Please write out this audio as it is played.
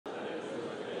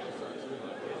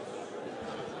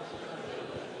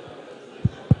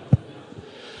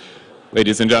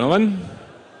Ladies and gentlemen,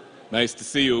 nice to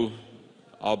see you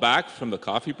all back from the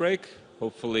coffee break,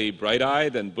 hopefully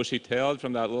bright-eyed and bushy-tailed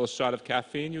from that little shot of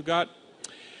caffeine you got.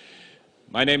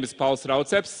 My name is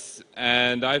Raudseps,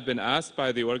 and I've been asked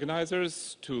by the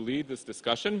organizers to lead this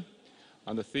discussion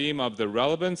on the theme of the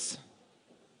relevance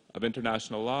of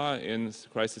international law in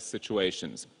crisis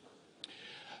situations.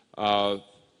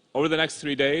 Over the next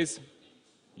 3 days,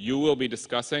 you will be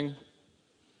discussing,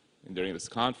 during this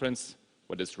conference,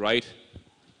 what is right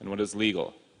and what is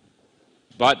legal.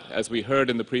 But, as we heard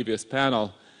in the previous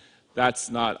panel, that's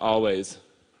not always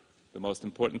the most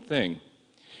important thing.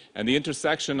 And the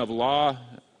intersection of law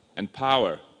and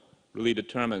power really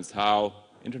determines how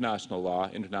international law,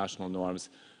 international norms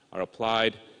are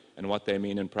applied and what they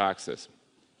mean in practice.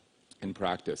 And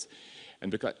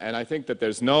I think that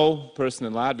there's no person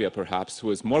in Latvia, perhaps,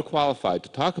 who is more qualified to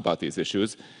talk about these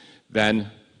issues than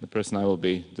the person I will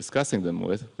be discussing them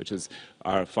with, which is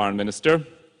our Foreign Minister,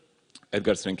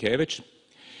 Edgars Rinkevics.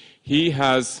 He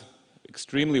has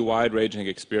extremely wide-ranging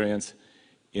experience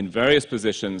in various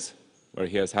positions where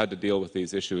he has had to deal with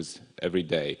these issues every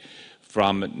day.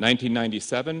 From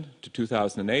 1997 to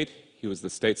 2008, he was the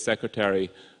State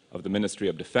Secretary of the Ministry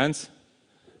of Defense,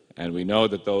 and we know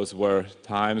that those were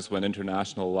times when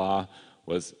international law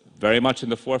was very much in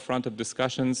the forefront of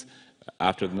discussions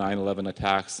after the 9/11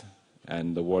 attacks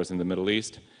and the wars in the Middle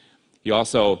East. He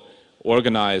also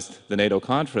organized the NATO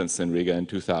conference in Riga in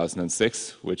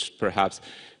 2006, which perhaps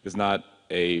is not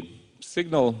a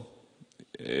signal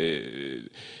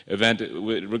event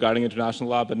regarding international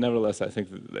law, but nevertheless, I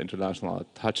think that international law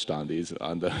touched on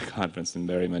the conference in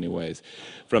very many ways.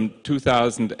 From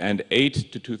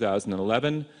 2008 to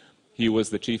 2011, he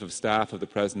was the Chief of Staff of the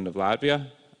President of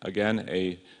Latvia, again,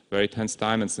 a very tense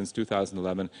time, and since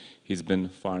 2011, he's been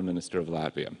Foreign Minister of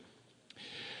Latvia.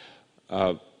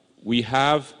 We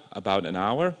have about an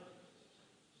hour,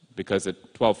 because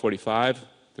at 12:45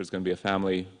 there's going to be a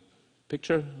family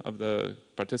picture of the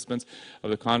participants of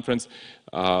the conference.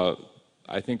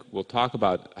 I think we'll talk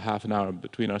about half an hour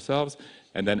between ourselves,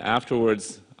 and then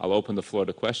afterwards I'll open the floor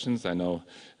to questions. I know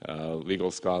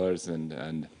legal scholars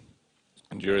and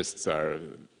jurists are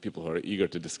people who are eager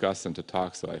to discuss and to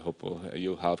talk, so I hope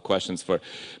you'll have questions for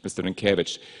Mr.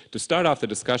 Rinkevics. To start off the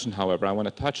discussion, however, I want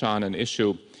to touch on an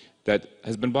issue that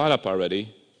has been brought up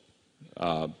already,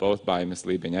 both by Ms.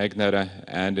 Liebing-Egnere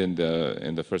and in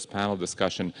the first panel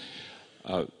discussion.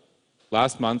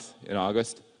 Last month, in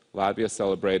August, Latvia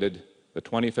celebrated the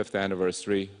 25th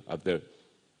anniversary of the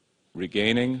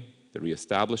regaining, the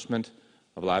reestablishment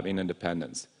of Latvian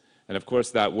independence. And of course,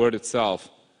 that word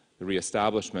itself, the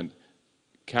reestablishment,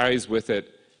 carries with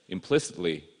it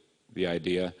implicitly the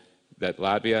idea that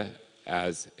Latvia,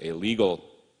 as a legal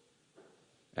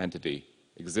entity,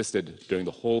 existed during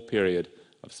the whole period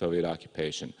of Soviet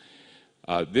occupation.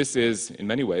 This is, in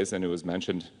many ways, and it was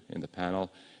mentioned in the panel,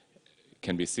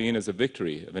 can be seen as a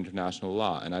victory of international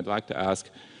law. And I'd like to ask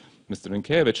Mr.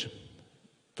 Rinkevics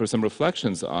for some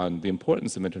reflections on the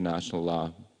importance of international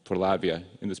law for Latvia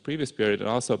in this previous period, and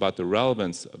also about the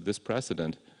relevance of this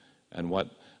precedent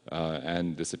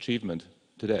and this achievement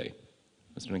today.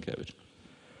 Mr. Rinkevics.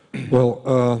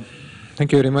 Well,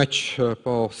 thank you very much,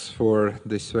 Paul, for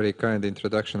this very kind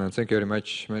introduction, and thank you very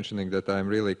much for mentioning that I'm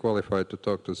really qualified to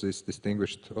talk to this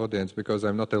distinguished audience, because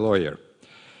I'm not a lawyer.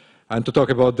 And to talk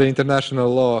about the international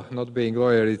law, not being a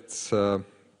lawyer, it's to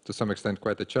some extent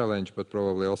quite a challenge, but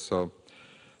probably also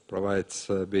provides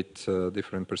a bit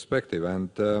different perspective. And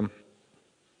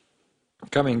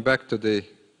coming back to the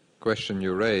question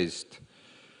you raised,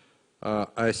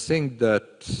 I think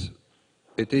that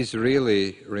it is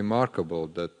really remarkable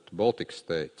that Baltic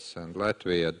states and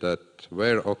Latvia, that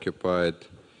were occupied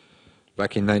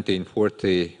back in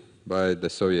 1940 by the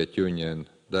Soviet Union,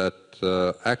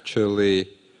 that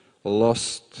actually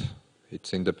lost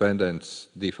its independence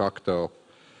de facto,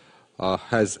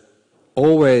 has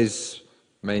always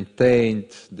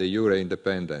maintained de jure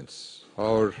independence.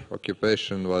 Our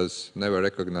occupation was never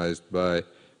recognized by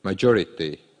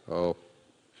majority of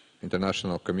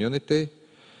international community,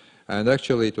 and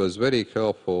actually it was very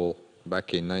helpful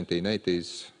back in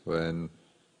 1980s when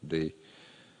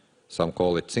some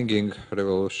call it singing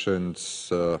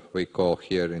revolutions, we call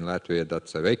here in Latvia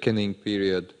that's awakening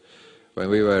period. When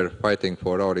we were fighting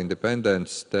for our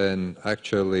independence, then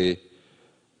actually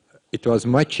it was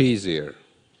much easier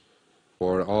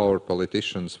for our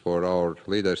politicians, for our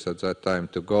leaders at that time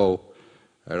to go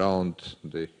around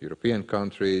the European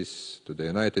countries, to the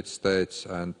United States,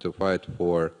 and to fight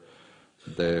for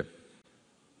the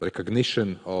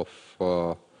recognition of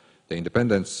the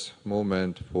independence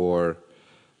movement, for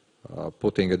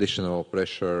putting additional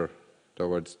pressure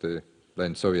towards the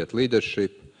then Soviet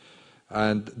leadership.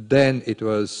 And then it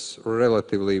was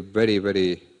relatively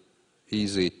very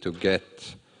easy to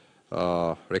get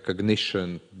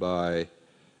recognition by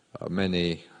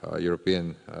many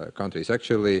European countries.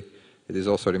 Actually, it is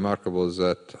also remarkable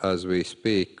that as we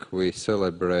speak, we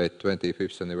celebrate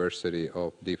 25th anniversary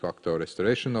of de facto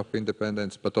restoration of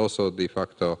independence, but also de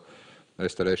facto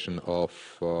restoration of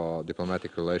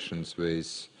diplomatic relations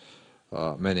with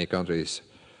many countries.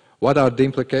 What are the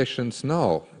implications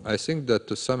now? I think that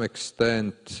to some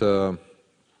extent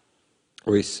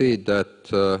we see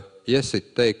that yes,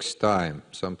 it takes time,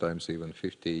 sometimes even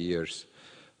 50 years,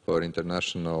 for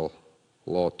international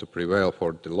law to prevail,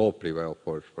 for the law prevail,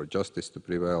 for justice to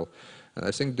prevail. And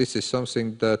I think this is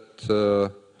something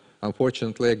that,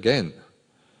 unfortunately, again,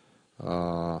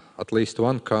 at least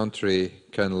one country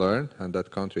can learn, and that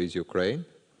country is Ukraine.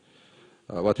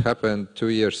 What happened 2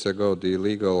 years ago, the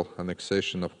illegal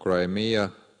annexation of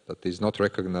Crimea, that is not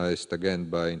recognized again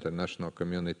by international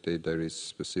community. There is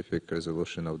specific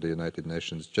resolution of the United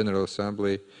Nations General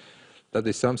Assembly. That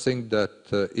is something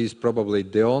that is probably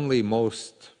the only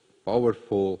most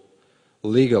powerful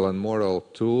legal and moral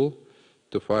tool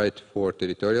to fight for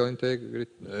territorial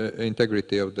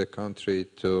integrity of the country,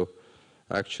 to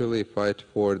actually fight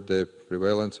for the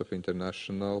prevalence of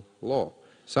international law.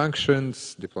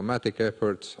 Sanctions, diplomatic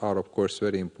efforts are of course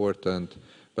very important,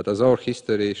 but as our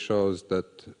history shows that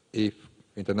if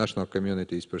international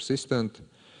community is persistent,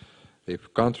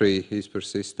 if country is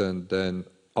persistent, then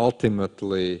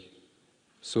ultimately,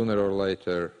 sooner or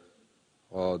later,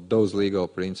 those legal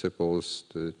principles,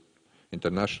 the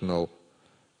international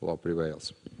law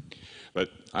prevails. But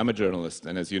I'm a journalist,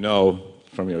 and as you know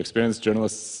from your experience,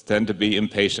 journalists tend to be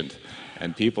impatient.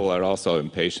 And people are also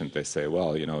impatient. They say,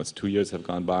 well, you know, it's 2 years have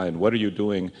gone by, and what are you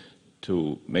doing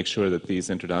to make sure that these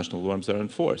international norms are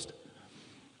enforced?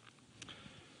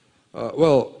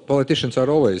 Well, politicians are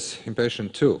always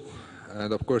impatient too.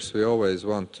 And of course, we always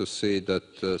want to see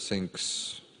that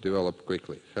things develop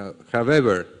quickly.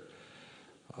 However,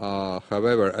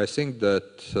 I think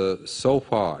that so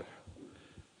far,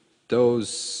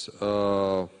 those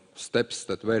steps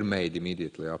that were made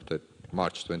immediately after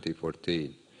March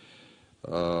 2014,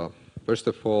 first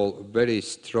of all, very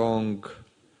strong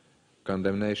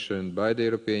condemnation by the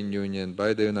European Union,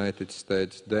 by the United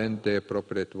States, then the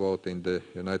appropriate vote in the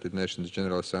United Nations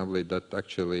General Assembly that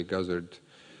actually gathered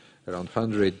around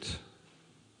 100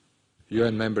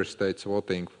 UN member states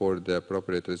voting for the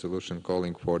appropriate resolution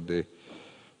calling for the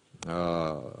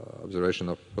observation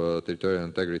of territorial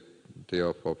integrity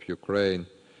of Ukraine.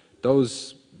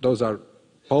 Those are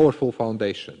powerful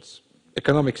foundations.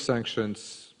 Economic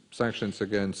sanctions, sanctions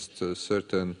against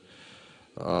certain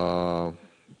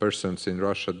persons in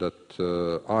Russia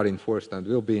that are enforced and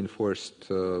will be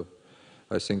enforced,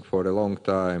 I think, for a long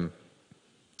time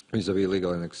vis-à-vis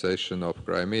legal annexation of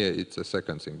Crimea. It's a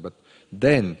second thing. But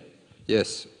then,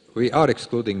 yes, we are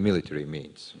excluding military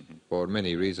means. For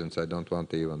many reasons, I don't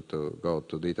want even to go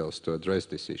to details to address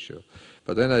this issue.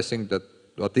 But then I think that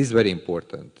what is very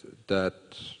important, that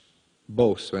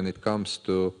both when it comes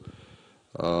to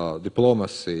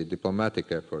diplomacy,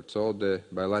 diplomatic efforts, all the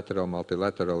bilateral,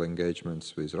 multilateral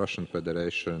engagements with Russian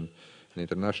Federation and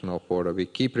international fora, we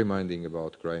keep reminding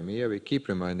about Crimea, we keep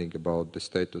reminding about the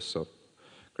status of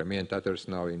Crimean Tatars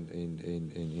now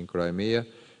in Crimea,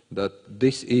 that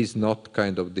this is not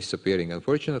kind of disappearing.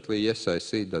 Unfortunately, yes, I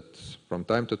see that from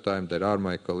time to time there are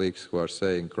my colleagues who are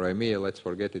saying, Crimea, let's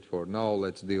forget it for now,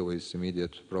 let's deal with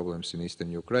immediate problems in eastern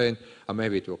Ukraine, and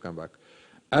maybe it will come back.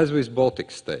 As with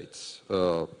Baltic states,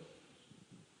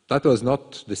 that was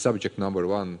not the subject number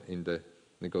one in the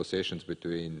negotiations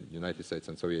between United States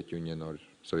and Soviet Union or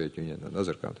Soviet Union and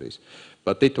other countries.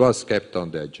 But it was kept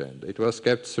on the agenda. It was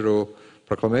kept through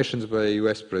proclamations by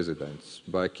US presidents,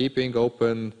 by keeping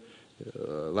open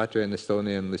Latvian,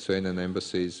 Estonian, Lithuanian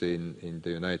embassies in the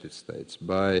United States,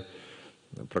 by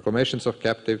proclamations of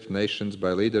captive nations,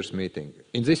 by leaders meeting.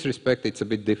 In this respect, it's a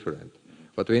bit different.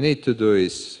 What we need to do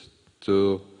is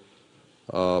to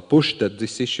push that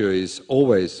this issue is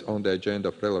always on the agenda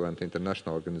of relevant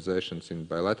international organizations in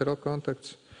bilateral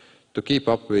contacts, to keep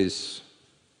up with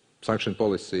sanction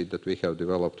policy that we have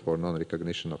developed for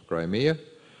non-recognition of Crimea,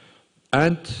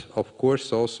 and of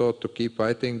course also to keep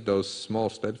fighting those small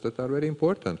steps that are very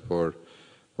important for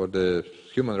the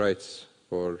human rights,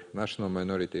 for national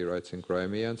minority rights in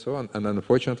Crimea and so on. And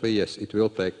unfortunately, yes, it will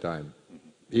take time.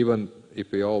 Even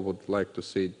if we all would like to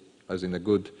see, as in a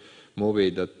good movie,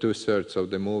 that 2/3 of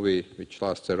the movie, which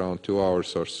lasts around 2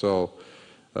 hours or so,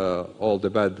 all the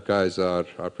bad guys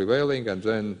are prevailing, and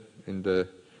then in the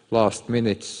last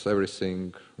minutes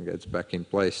everything gets back in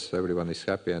place, everyone is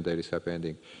happy and there is happy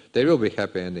ending. There will be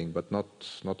happy ending, but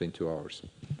not in 2 hours.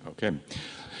 Okay.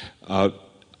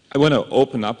 I want to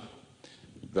open up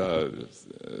the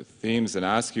themes and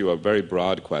ask you a very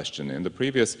broad question. In the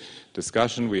previous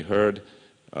discussion, we heard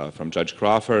from Judge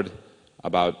Crawford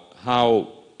about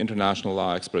how international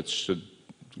law experts should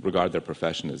regard their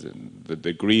profession as the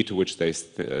degree to which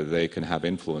they can have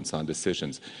influence on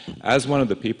decisions. As one of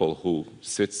the people who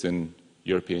sits in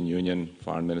European Union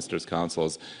foreign ministers'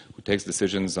 councils, who takes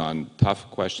decisions on tough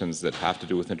questions that have to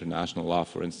do with international law,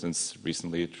 for instance,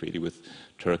 recently a treaty with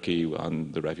Turkey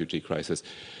on the refugee crisis,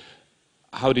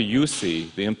 how do you see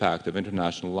the impact of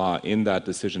international law in that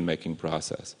decision-making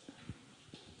process?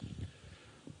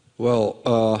 Well,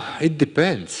 it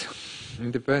depends.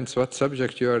 It depends what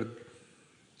subject you are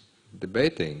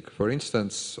debating. For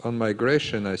instance, on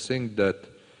migration, I think that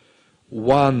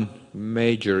one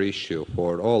major issue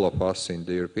for all of us in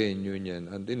the European Union,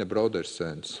 and in a broader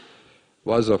sense,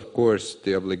 was of course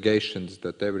the obligations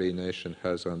that every nation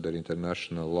has under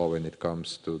international law when it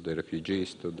comes to the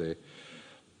refugees, to the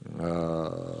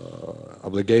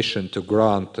obligation to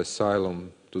grant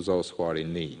asylum to those who are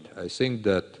in need. I think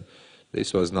that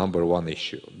this was #1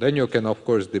 issue. Then you can of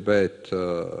course debate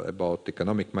about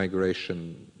economic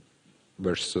migration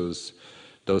versus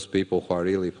those people who are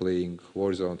really fleeing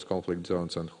war zones, conflict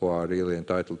zones, and who are really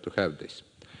entitled to have this.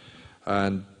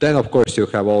 And then, of course, you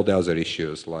have all the other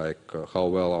issues, like how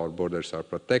well our borders are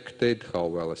protected, how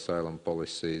well asylum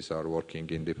policies are working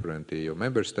in different EU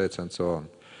member states, and so on.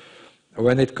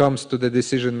 When it comes to the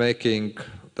decision-making,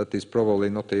 that is probably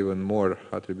not even more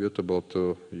attributable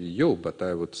to EU, but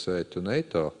I would say to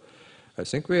NATO, I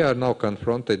think we are now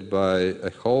confronted by a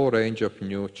whole range of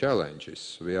new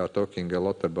challenges. We are talking a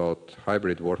lot about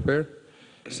hybrid warfare,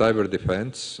 cyber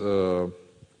defense,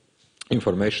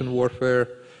 information warfare,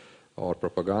 or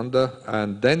propaganda,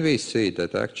 and then we see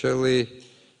that actually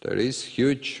there is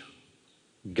huge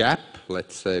gap,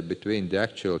 let's say, between the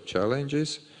actual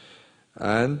challenges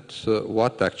and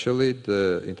what actually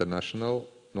the international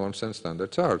norms and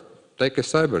standards are. Take a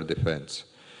cyber defense.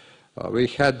 We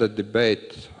had a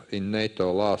debate in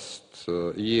NATO last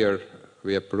year.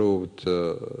 We approved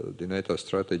the NATO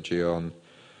strategy on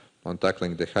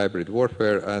tackling the hybrid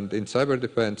warfare, and in cyber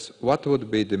defense, what would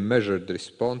be the measured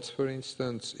response, for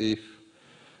instance, if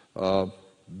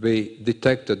we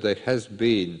detected there has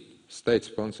been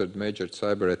state-sponsored major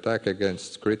cyber attack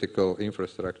against critical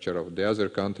infrastructure of the other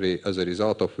country, as a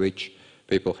result of which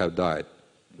people have died?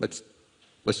 Let's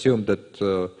assume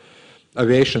that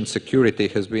aviation security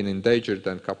has been endangered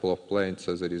and a couple of planes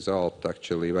as a result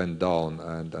actually went down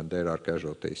and there are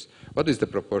casualties. What is the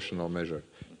proportional measure?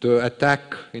 To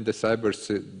attack in the cyber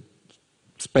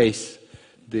space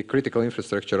the critical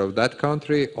infrastructure of that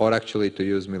country, or actually to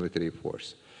use military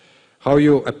force? How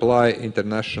you apply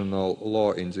international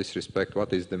law in this respect?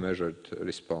 What is the measured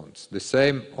response? The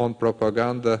same on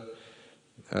propaganda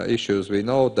issues. We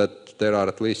know that there are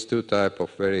at least 2 types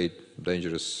of very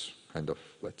dangerous kind of,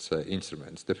 let's say,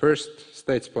 instruments. The first,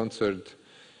 state-sponsored,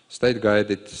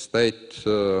 state-guided, state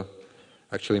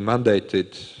actually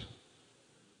mandated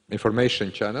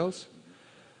information channels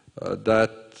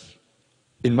that,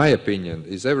 in my opinion,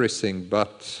 is everything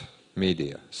but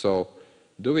media. So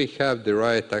do we have the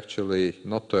right actually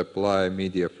not to apply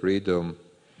media freedom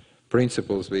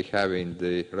principles we have in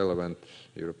the relevant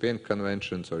European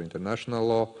conventions or international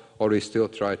law, or we still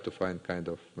try to find kind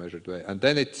of measured way? And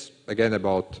then it's again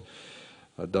about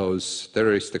those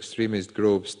terrorist extremist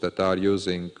groups that are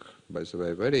using, by the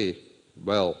way, very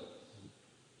well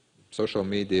social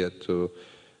media to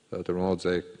promote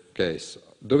their case.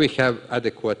 Do we have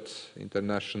adequate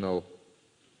international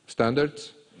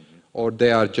standards, or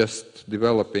they are just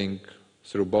developing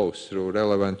through both, through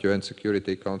relevant UN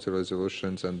Security Council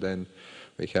resolutions, and then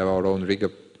we have our own Riga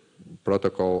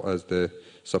protocol as the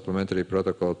supplementary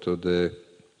protocol to the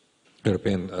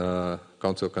European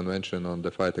Council Convention on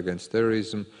the fight against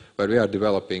terrorism, where we are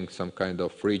developing some kind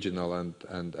of regional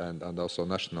and also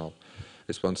national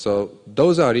response. So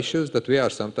those are issues that we are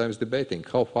sometimes debating,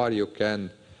 how far you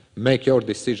can make your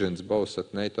decisions both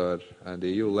at NATO and the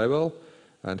EU level,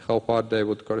 and how far they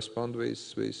would correspond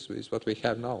with what we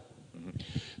have now.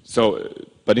 So,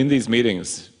 but in these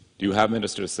meetings, do you have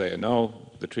ministers say,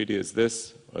 no, the treaty is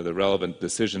this, or the relevant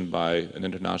decision by an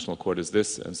international court is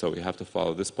this, and so we have to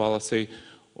follow this policy?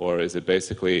 Or is it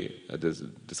basically a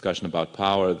discussion about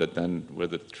power that then, where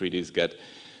the treaties get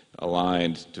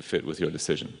aligned to fit with your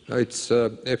decision? It's,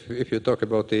 if you talk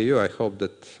about the EU, I hope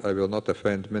that I will not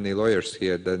offend many lawyers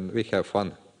here, then we have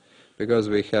fun. Because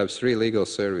we have 3 legal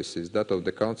services, that of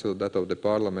the Council, that of the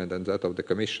Parliament, and that of the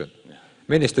Commission. Yeah.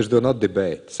 Ministers do not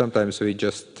debate. Sometimes we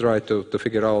just try to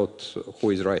figure out who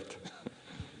is right.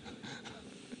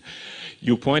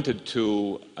 You pointed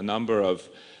to a number of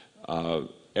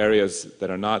areas that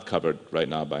are not covered right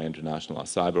now by international law: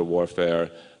 cyber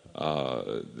warfare,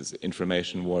 this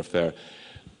information warfare.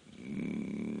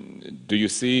 Do you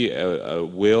see a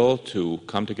will to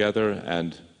come together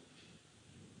and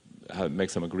make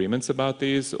some agreements about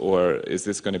these, or is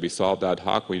this going to be solved ad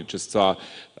hoc? We just saw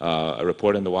a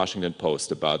report in the Washington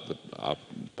Post about the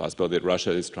possibility that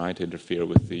Russia is trying to interfere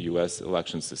with the U.S.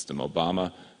 election system.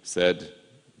 Obama said,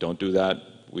 don't do that,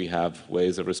 we have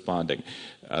ways of responding.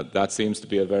 That seems to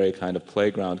be a very kind of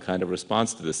playground kind of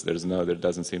response to this. There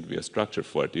doesn't seem to be a structure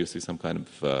for it. Do you see some kind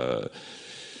of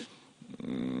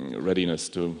readiness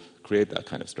to create that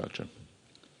kind of structure?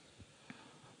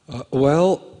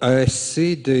 Well, I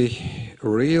see the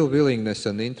real willingness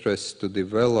and interest to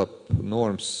develop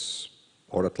norms,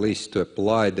 or at least to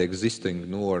apply the existing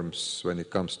norms when it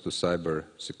comes to cyber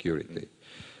security.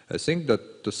 I think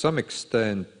that to some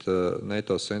extent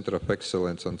NATO Center of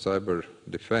Excellence on Cyber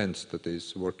Defense that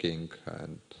is working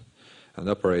and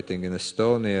operating in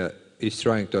Estonia is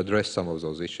trying to address some of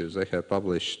those issues. They have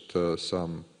published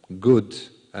some good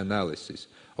analysis.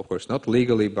 Of course, not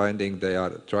legally binding. They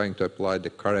are trying to apply the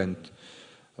current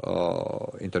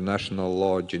international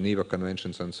law, Geneva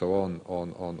Conventions, and so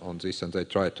on this, and they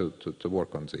try to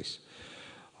work on this.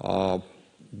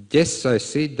 Yes, I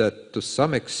see that to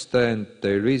some extent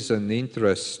there is an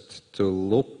interest to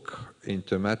look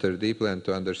into matter deeply and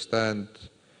to understand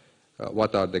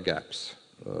what are the gaps.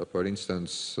 For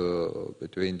instance,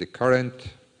 between the current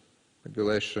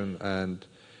regulation and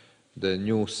the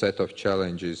new set of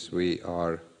challenges we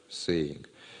are seeing.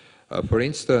 For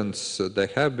instance, there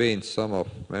have been some of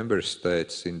member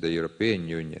states in the European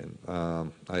Union.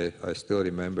 I still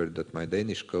remember that my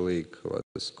Danish colleague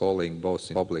was calling both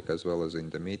in public as well as in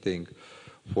the meeting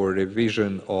for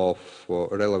revision of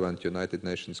relevant United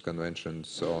Nations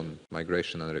conventions on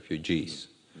migration and refugees.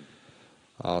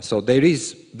 So there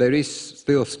is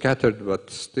still scattered but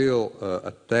still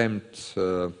attempt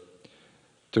to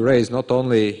raise not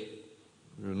only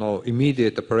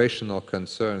immediate operational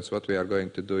concerns, what we are going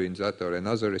to do in that or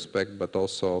another respect, but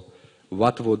also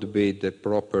what would be the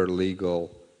proper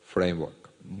legal framework.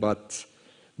 But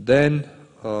then,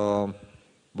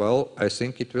 well, I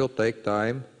think it will take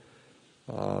time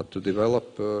to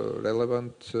develop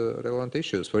relevant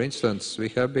issues. For instance, we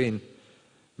have been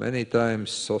many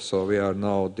times also, we are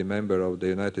now the member of the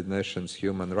United Nations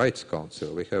Human Rights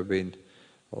Council. We have been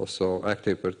also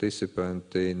active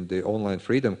participant in the Online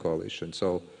Freedom Coalition.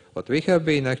 So what we have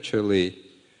been actually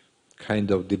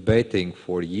kind of debating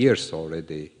for years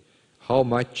already, how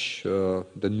much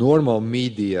the normal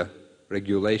media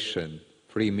regulation,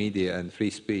 free media and free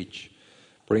speech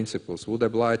principles would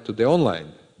apply to the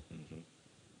online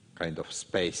kind of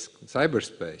space,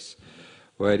 cyberspace,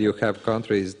 where you have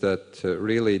countries that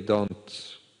really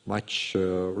don't much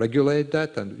regulate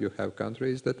that, and you have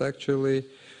countries that actually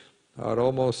are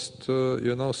almost,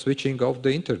 switching off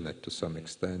the internet to some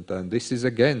extent. And this is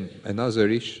again another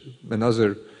issue,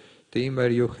 another theme where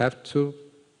you have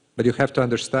to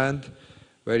understand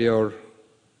where your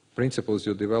principles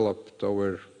you developed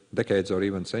over decades or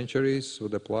even centuries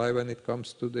would apply when it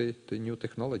comes to the new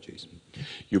technologies.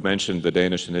 You mentioned the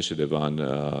Danish initiative on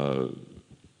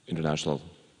international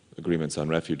agreements on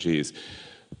refugees.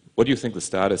 What do you think the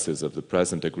status is of the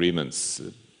present agreements,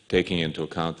 taking into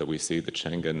account that we see that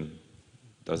Schengen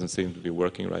doesn't seem to be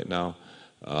working right now?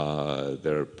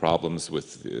 There are problems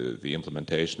with the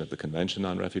implementation of the Convention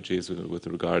on Refugees with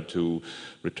regard to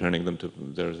returning them to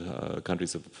their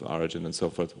countries of origin and so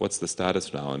forth. What's the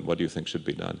status now, and what do you think should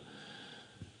be done?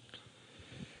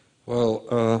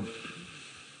 Well,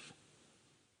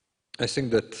 I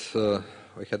think that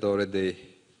we had already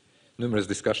numerous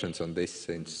discussions on this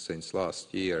since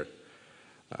last year,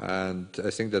 and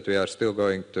I think that we are still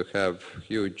going to have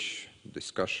huge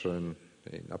discussion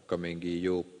in upcoming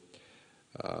EU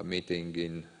meeting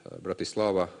in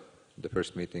Bratislava, the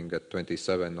first meeting at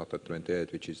 27, not at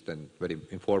 28, which is then very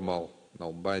informal,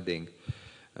 non-binding.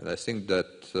 And I think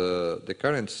that the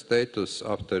current status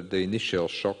after the initial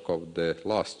shock of the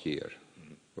last year,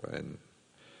 when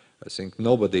I think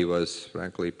nobody was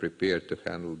frankly prepared to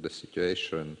handle the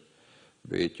situation,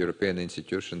 be it European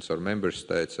institutions or member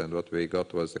states, and what we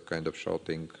got was the kind of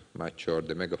shouting match or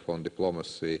the megaphone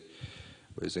diplomacy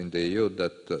within the EU,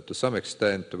 that to some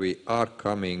extent we are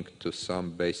coming to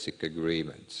some basic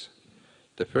agreements.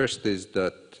 The first is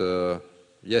that,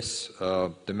 yes,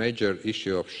 the major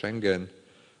issue of Schengen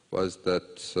was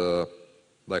that,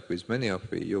 like with many of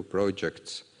the EU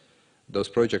projects, those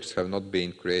projects have not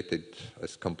been created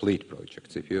as complete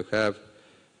projects. If you have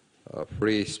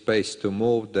free space to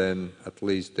move, then at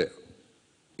least the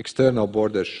external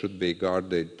borders should be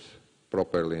guarded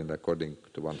properly and according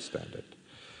to one standard.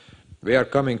 We are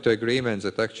coming to agreements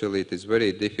that actually it is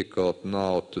very difficult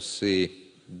now to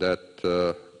see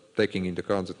that taking into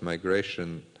account that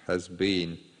migration has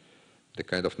been the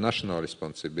kind of national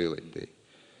responsibility.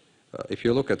 If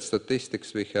you look at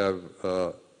statistics, we have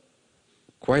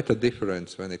quite a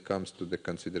difference when it comes to the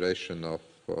consideration of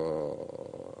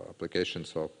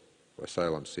applications of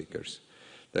asylum seekers.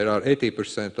 There are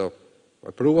 80% of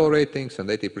approval ratings and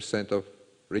 80% of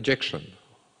rejection,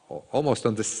 almost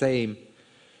on the same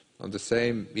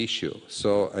issue.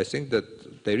 So I think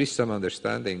that there is some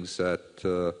understandings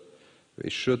that we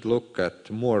should look at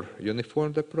more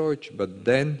uniformed approach, but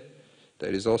then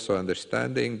there is also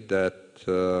understanding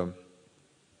that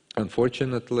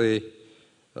unfortunately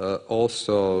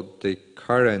also the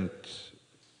current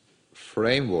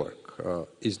framework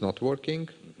is not working,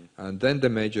 and then the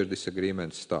major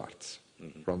disagreement starts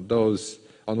from those,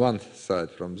 on one side,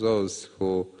 from those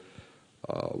who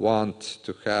want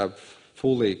to have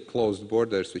fully closed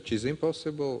borders, which is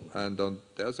impossible, and on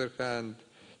the other hand,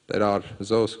 there are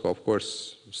those who, of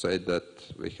course, say that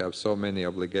we have so many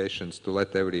obligations to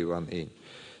let everyone in.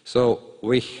 So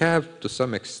we have, to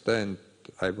some extent,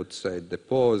 I would say, the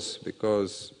pause,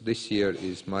 because this year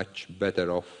is much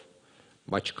better off,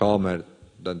 much calmer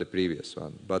than the previous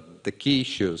one. But the key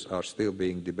issues are still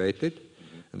being debated,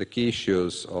 and the key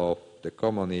issues of the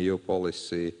common EU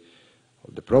policy,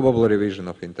 the probable revision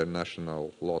of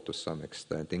international law to some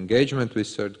extent, engagement with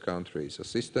third countries,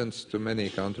 assistance to many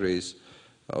countries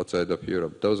outside of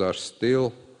Europe, those are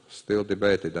still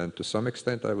debated. And to some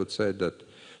extent, I would say that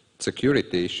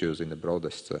security issues in the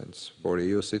broadest sense for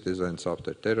EU citizens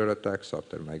after terror attacks,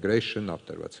 after migration,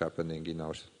 after what's happening in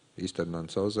our eastern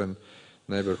and southern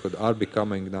neighborhood are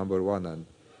becoming number one, and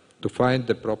to find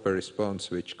the proper response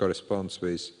which corresponds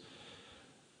with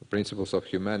the principles of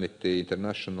humanity,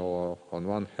 international law on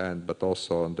one hand, but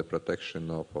also on the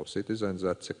protection of citizens,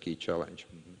 that's a key challenge.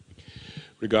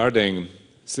 Regarding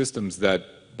systems that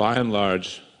by and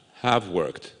large have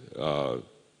worked,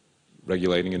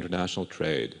 regulating international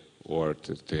trade, or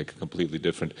to take a completely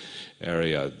different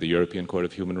area, the European Court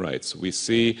of Human Rights, we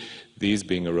see these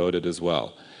being eroded as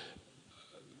well.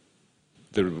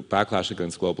 The backlash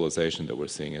against globalization that we're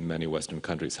seeing in many Western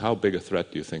countries, how big a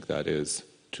threat do you think that is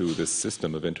to this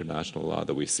system of international law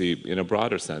that we see in a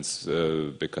broader sense,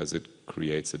 because it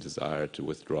creates a desire to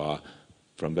withdraw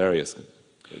from various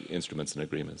instruments and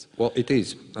agreements? Well, it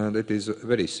is, and it is a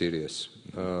very serious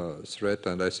threat,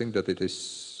 and I think that it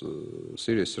is a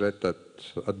serious threat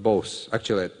at both,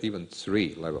 actually at even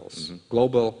three levels,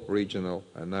 global, regional,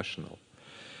 and national.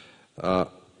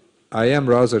 I am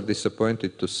rather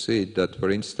disappointed to see that, for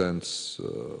instance,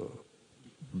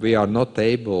 we are not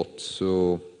able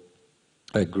to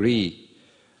agree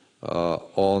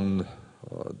on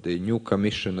the new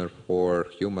Commissioner for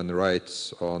Human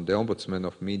Rights, on the Ombudsman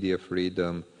of Media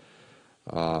Freedom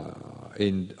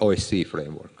in OSCE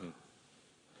framework.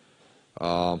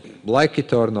 Like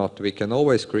it or not, we can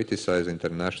always criticize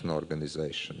international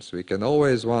organizations. We can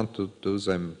always want to do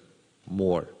them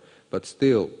more. But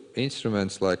still,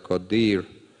 instruments like ODIHR,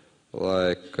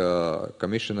 like High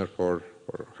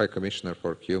Commissioner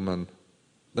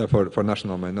for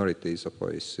National Minorities of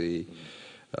OSCE,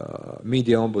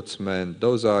 Media Ombudsman,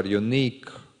 those are unique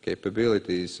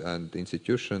capabilities and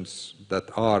institutions that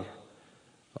are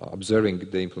observing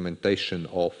the implementation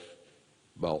of,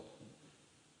 well,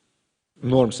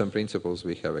 norms and principles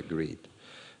we have agreed.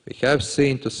 We have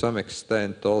seen to some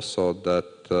extent also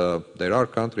that there are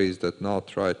countries that now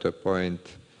try to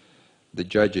appoint the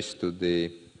judges to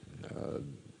the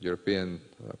European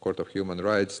Court of Human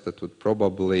Rights that would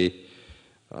probably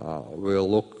will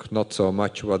look not so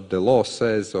much what the law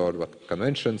says or what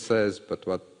convention says, but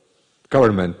what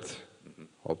government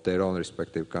of their own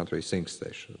respective country thinks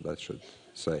that should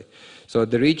say. So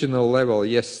at the regional level,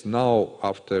 yes, now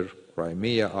after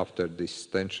Crimea, after this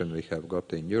tension we have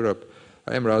got in Europe,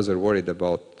 I am rather worried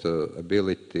about the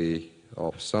ability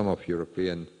of some of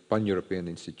pan-European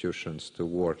institutions to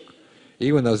work,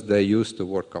 even as they used to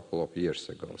work a couple of years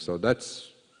ago. So that's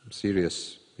a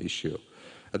serious issue.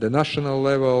 At the national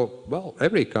level, well,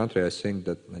 every country, I think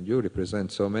that, and you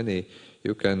represent so many,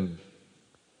 you can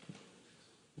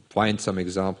find some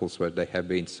examples where there have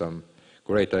been some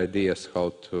great ideas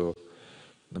how to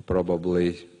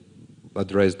probably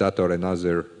address that or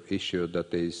another issue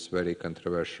that is very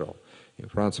controversial. In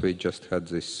France, we just had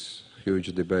this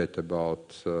huge debate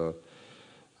about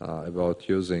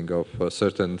using of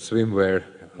certain swimwear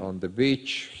on the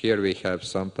beach. Here we have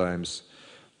sometimes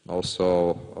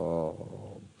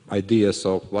also ideas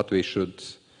of what we should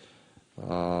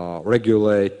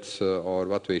regulate or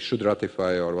what we should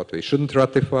ratify or what we shouldn't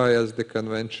ratify as the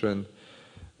convention,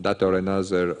 that or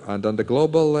another. And on the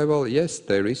global level, yes,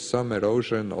 there is some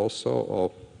erosion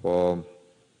also of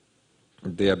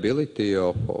the ability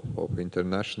of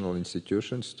international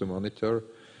institutions to monitor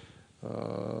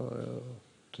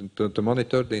to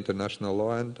monitor the international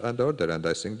law and order. And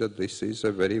I think that this is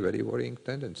a very, very worrying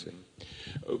tendency.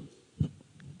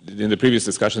 In the previous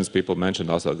discussions, people mentioned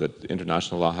also that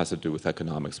international law has to do with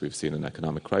economics. We've seen an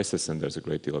economic crisis, and there's a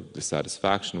great deal of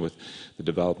dissatisfaction with the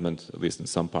development, at least in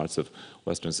some parts of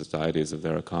Western societies, of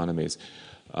their economies.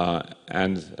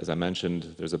 And as I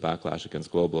mentioned, there's a backlash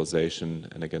against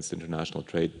globalization and against international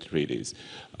trade treaties.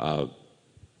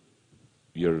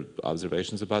 Your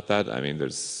observations about that? I mean,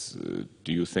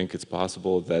 do you think it's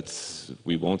possible that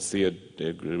we won't see an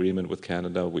agreement with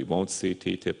Canada, we won't see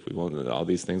TTIP, all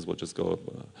these things will just go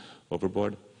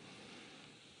overboard?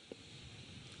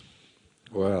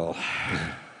 Well,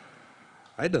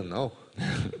 I don't know.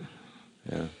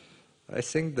 Yeah. I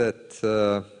think that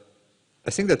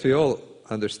we all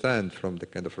understand from the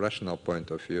kind of rational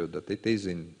point of view that it is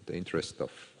in the interest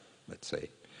of, let's say,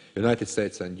 United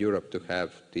States and Europe to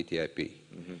have TTIP.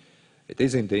 Mm-hmm. It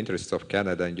is in the interest of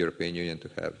Canada and European Union to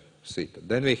have CETA.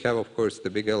 Then we have, of course, the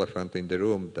big elephant in the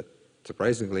room that,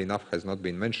 surprisingly enough, has not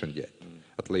been mentioned yet,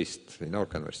 at least in our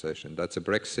conversation. That's a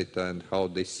Brexit and how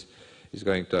this is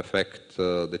going to affect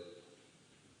the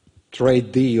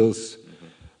trade deals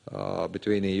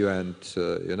between the EU and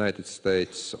United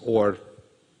States, or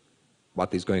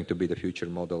what is going to be the future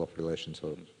model of relations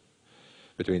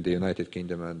between the United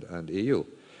Kingdom and EU.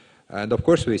 And of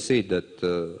course we see that,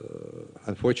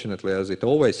 unfortunately, as it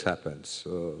always happens,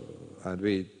 and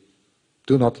we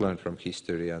do not learn from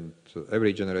history, and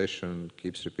every generation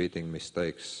keeps repeating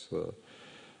mistakes.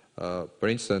 For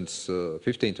instance,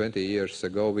 15, 20 years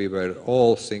ago, we were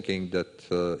all thinking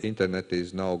that internet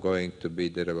is now going to be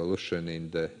the revolution in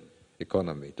the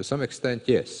economy. To some extent,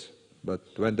 yes. But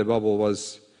when the bubble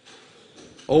was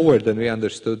over, then we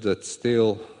understood that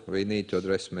still we need to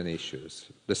address many issues.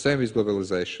 The same with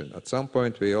globalization. At some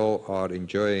point, we all are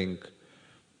enjoying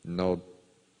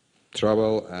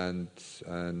travel and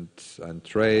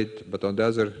trade, but on the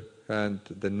other hand,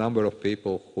 the number of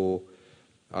people who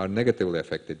are negatively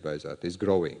affected by that is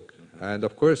growing. And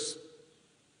of course,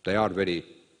 they are very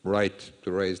right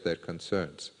to raise their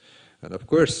concerns. And of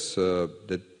course,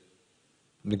 the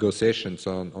negotiations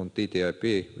on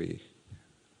TTIP, we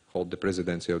hold the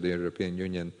presidency of the European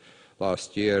Union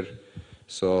last year,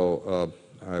 so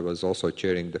I was also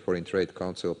chairing the Foreign Trade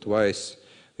Council twice.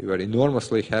 We were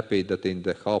enormously happy that in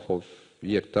the half of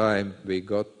year time we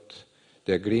got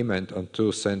the agreement on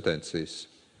 2 sentences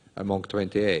among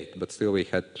 28, but still we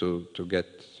had to get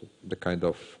the kind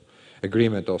of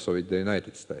agreement also with the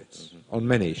United States on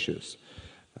many issues.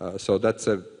 So that's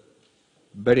a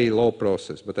very low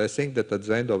process, but I think that at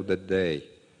the end of the day,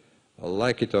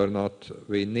 like it or not,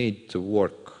 we need to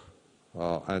work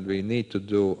and we need to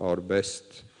do our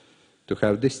best to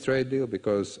have this trade deal,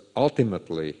 because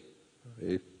ultimately,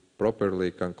 if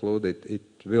properly concluded, it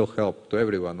will help to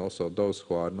everyone, also those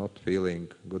who are not feeling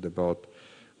good about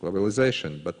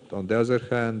globalization. But on the other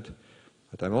hand,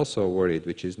 what I'm also worried,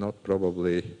 which is not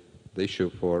probably the issue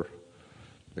for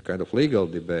the kind of legal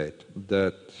debate,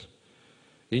 that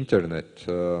internet,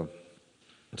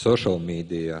 social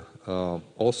media,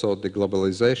 also the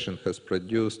globalization has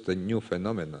produced a new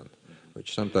phenomenon,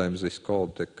 which sometimes is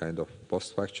called the kind of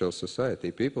post-factual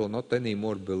society. People not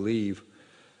anymore believe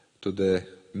to the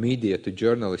media, to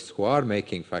journalists who are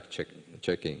making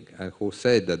fact-checking and who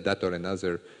say that that or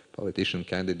another politician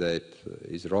candidate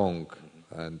is wrong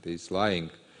and is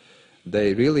lying.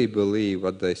 They really believe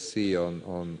what they see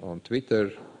on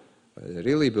Twitter, they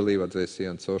really believe what they see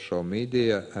on social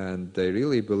media, and they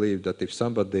really believe that if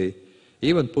somebody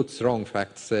even puts wrong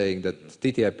facts saying that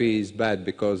TTIP is bad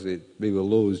because we will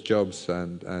lose jobs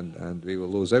and we will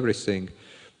lose everything,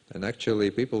 and actually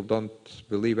people don't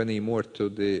believe anymore to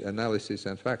the analysis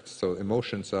and facts, so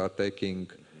emotions are taking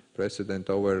precedent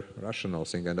over rational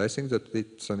thing. And I think that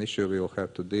it's an issue we will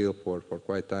have to deal for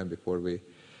quite time before we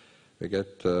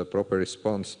get a proper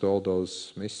response to all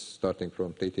those myths, starting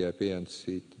from TTIP and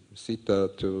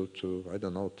CETA to I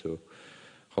don't know, to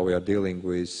how we are dealing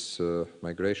with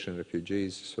migration,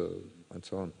 refugees, and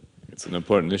so on. It's an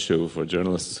important issue for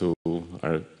journalists who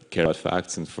care about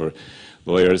facts and for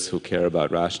lawyers who care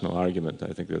about rational argument.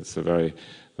 I think that's a very,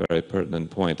 very pertinent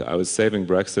point. I was saving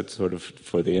Brexit sort of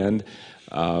for the end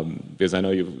because I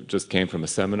know you just came from a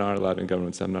seminar, a Latvian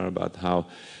government seminar, about how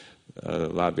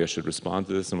Latvia should respond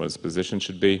to this and what its position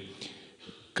should be.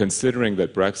 Considering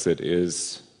that Brexit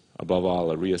is, above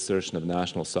all, a reassertion of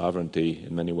national sovereignty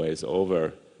in many ways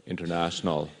over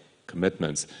international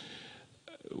commitments,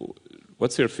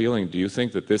 what's your feeling? Do you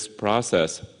think that this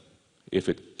process, if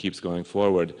it keeps going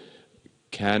forward,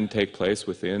 can take place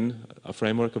within a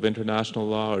framework of international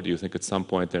law, or do you think at some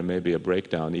point there may be a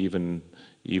breakdown, even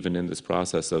in this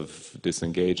process of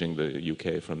disengaging the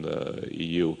UK from the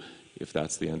EU, if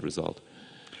that's the end result?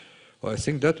 Well, I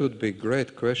think that would be a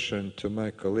great question to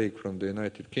my colleague from the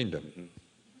United Kingdom,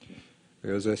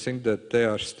 because I think that they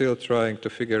are still trying to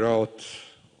figure out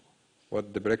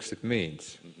what the Brexit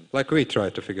means, like we try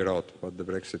to figure out what the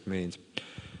Brexit means.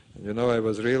 You know, I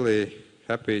was really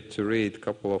happy to read a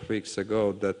couple of weeks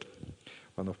ago that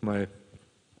one of my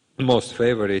most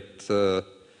favorite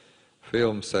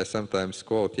films, I sometimes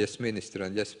quote, Yes Minister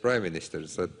and Yes Prime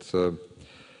Ministers, that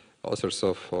authors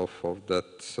of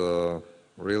that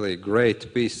really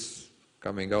great piece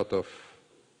coming out of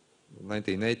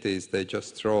 1980s, they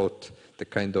just wrote the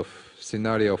kind of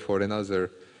scenario for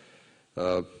another,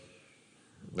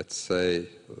 let's say,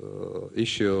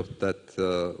 issue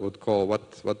that would call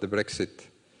what the Brexit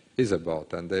is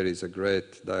about. And there is a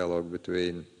great dialogue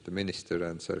between the minister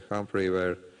and Sir Humphrey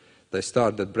where they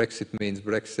start that Brexit means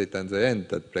Brexit and they end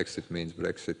that Brexit means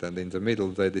Brexit. And in the middle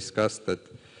they discuss that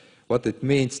what it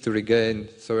means to regain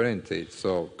sovereignty,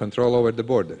 so control over the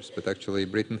borders. But actually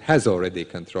Britain has already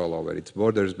control over its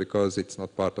borders because it's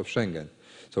not part of Schengen.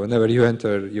 So whenever you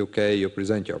enter UK, you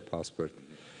present your passport.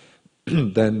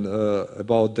 Then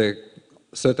about the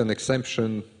certain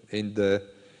exemption in the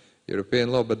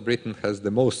European law, but Britain has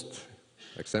the most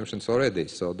exemptions already.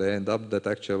 So they end up that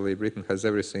actually Britain has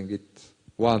everything it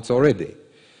wants already.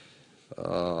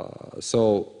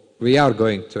 So we are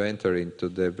going to enter into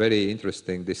the very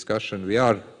interesting discussion. We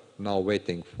are now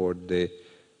waiting for the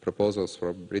proposals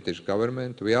from British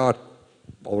government. We are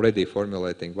already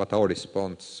formulating what our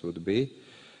response would be.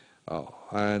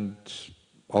 And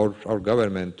our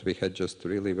government, we had just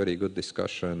really very good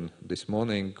discussion this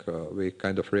morning. We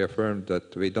kind of reaffirmed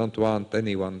that we don't want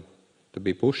anyone to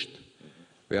be pushed.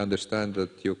 We understand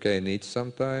that UK needs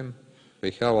some time.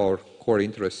 We have our core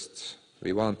interests.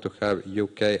 We want to have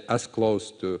UK as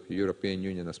close to European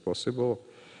Union as possible,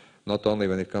 not only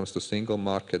when it comes to single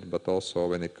market, but also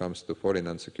when it comes to foreign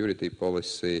and security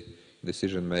policy,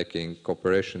 decision-making,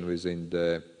 cooperation within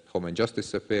the Home and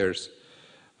Justice Affairs.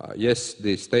 Yes,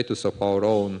 the status of our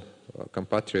own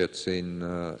compatriots in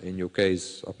UK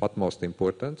is of utmost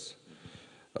importance.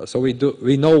 So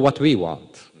we know what we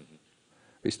want.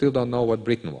 We still don't know what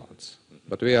Britain wants.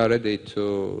 But we are ready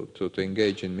to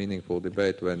engage in meaningful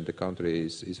debate when the country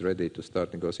is ready to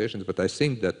start negotiations. But I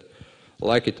think that,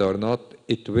 like it or not,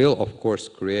 it will, of course,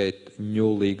 create new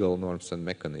legal norms and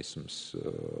mechanisms,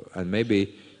 and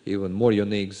maybe even more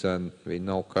unique than we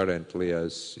know currently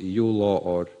as EU law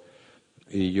or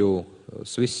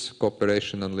EU-Swiss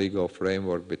cooperation and legal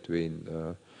framework between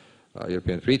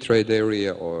European Free Trade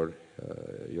Area or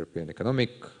European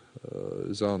Economic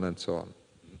Zone and so on.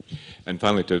 And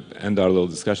finally, to end our little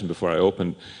discussion before I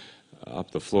open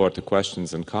up the floor to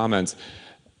questions and comments,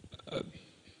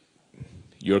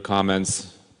 your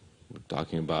comments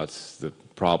talking about the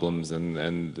problems and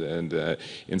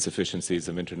insufficiencies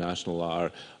of international law,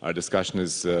 our discussion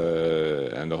is,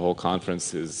 and the whole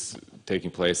conference is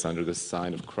taking place under the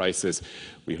sign of crisis.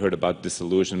 We heard about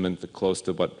disillusionment, close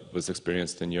to what was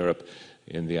experienced in Europe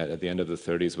at the end of the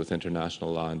 30s with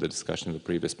international law and the discussion of the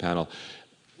previous panel.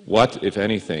 What, if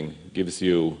anything, gives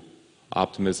you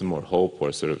optimism or hope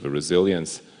or sort of a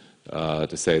resilience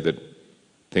to say that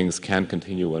things can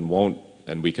continue and won't,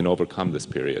 and we can overcome this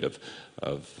period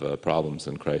of problems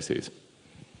and crises?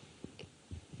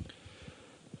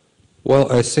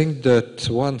 Well, I think that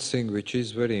one thing which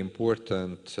is very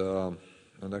important,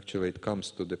 and actually it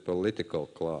comes to the political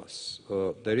class,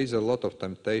 there is a lot of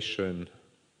temptation,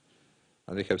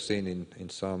 and we have seen in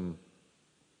some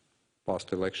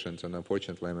past elections, and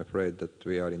unfortunately I'm afraid that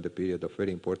we are in the period of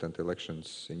very important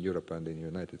elections in Europe and in the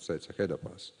United States ahead of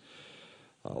us,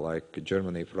 like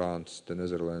Germany, France, the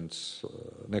Netherlands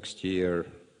next year,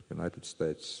 United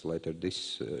States later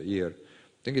this year.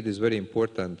 I think it is very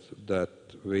important that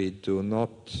we do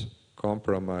not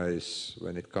compromise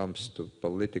when it comes to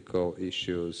political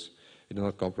issues. We do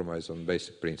not compromise on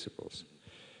basic principles.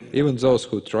 Even those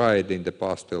who tried in the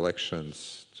past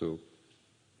elections to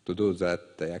do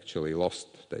that, they actually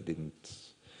lost. They didn't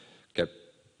keep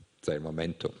their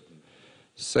momentum.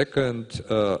 Second,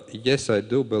 yes, I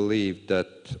do believe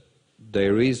that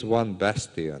there is one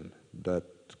bastion that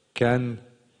can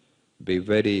be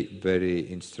very, very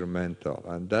instrumental,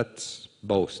 and that's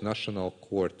both national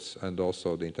courts and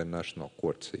also the international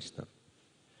court system.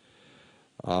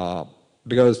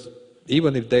 Because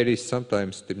even if there is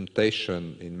sometimes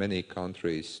temptation in many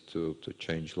countries to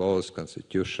change laws,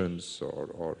 constitutions,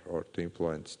 or to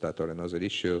influence that or another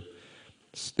issue,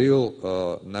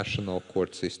 still national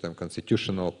court system,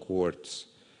 constitutional courts,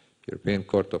 European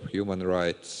Court of Human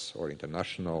Rights or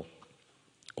International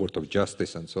Court of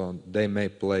Justice and so on, they may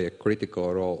play a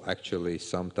critical role actually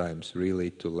sometimes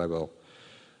really to level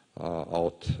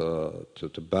out,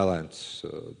 to balance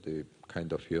the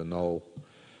kind of,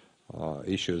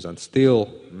 issues, and still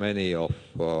many of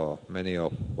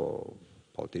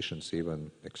politicians, even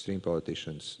extreme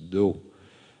politicians,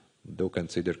 do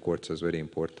consider courts as very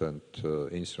important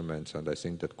instruments, and I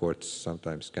think that courts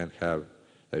sometimes can have,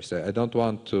 I don't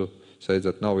want to say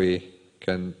that now we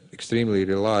can extremely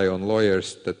rely on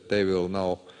lawyers that they will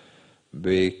now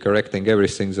be correcting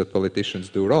everything that politicians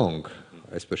do wrong,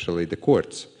 especially the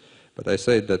courts. But I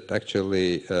say that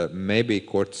actually maybe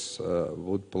courts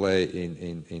would play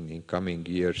in coming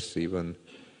years even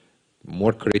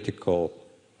more critical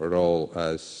role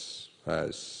as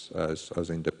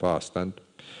in the past. And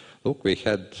look, we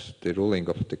had the ruling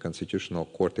of the Constitutional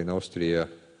Court in Austria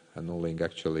annulling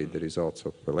actually the results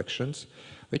of elections,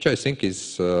 which I think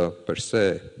is per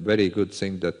se very good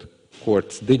thing that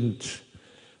courts didn't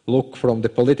look from the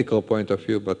political point of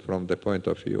view, but from the point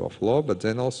of view of law. But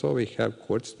then also we have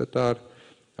courts that are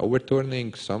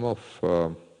overturning some of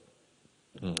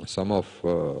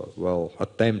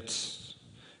attempts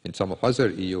in some of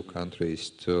other EU countries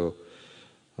to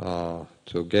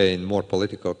gain more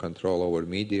political control over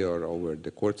media or over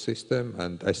the court system.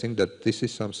 And I think that this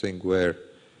is something where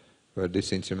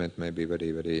this instrument may be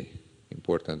very, very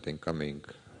important in coming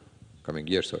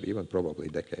years or even probably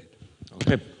decade.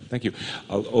 Okay, thank you.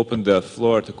 I'll open the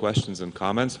floor to questions and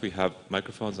comments. We have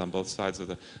microphones on both sides of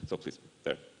the, so please,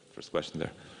 there, first question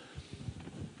there.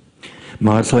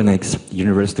 Mars Lennox,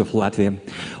 University of Latvia.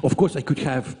 Of course, I could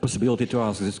have possibility to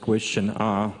ask this question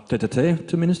tete-a-tete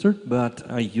to Minister, but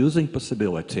using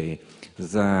possibility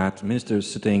that Minister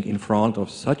is sitting in front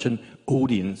of such an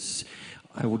audience,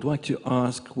 I would like to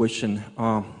ask a question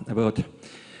about,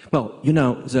 well, you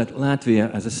know that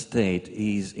Latvia as a state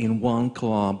is in one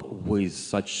club with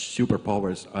such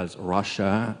superpowers as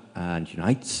Russia and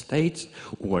United States,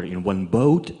 or in one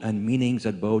boat, and meaning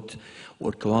that boat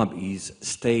or club is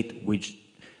state which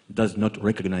does not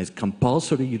recognize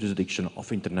compulsory jurisdiction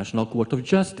of International Court of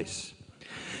Justice.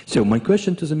 So my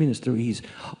question to the Minister is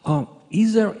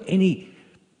there any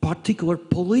particular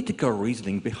political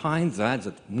reasoning behind that,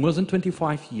 that more than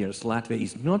 25 years Latvia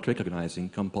is not recognizing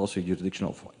compulsory jurisdiction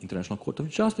of International Court of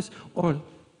Justice, or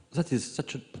that is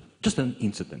such a, just an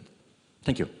incident?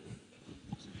 Thank you.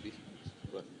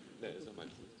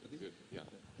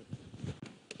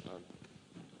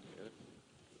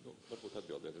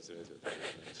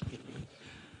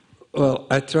 Well,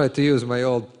 I try to use my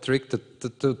old trick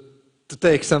to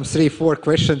take some 3-4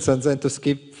 questions and then to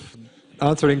skip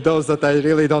answering those that I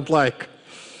really don't like.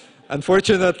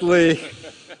 Unfortunately,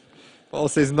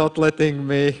 Pulse is not letting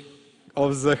me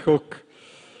off the hook.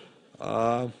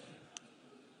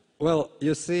 Well,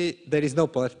 you see, there is no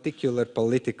particular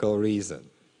political reason.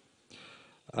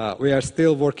 We are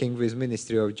still working with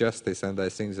Ministry of Justice, and I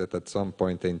think that at some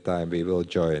point in time we will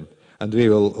join, and we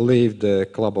will leave the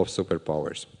club of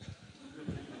superpowers.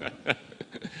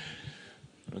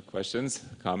 Questions,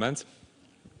 comments?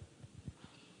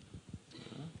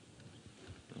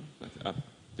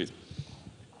 Please.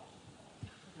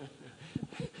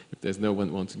 If there's no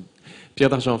one wanting. Pierre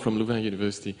Dargent from Louvain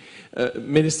University.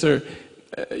 Minister,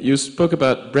 you spoke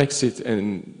about Brexit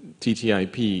and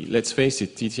TTIP. Let's face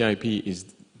it, TTIP is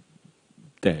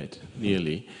dead,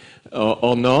 nearly.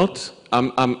 Or not.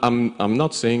 I'm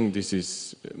not saying this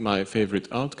is my favorite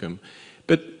outcome,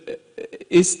 but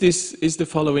is the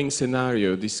following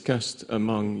scenario discussed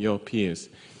among your peers?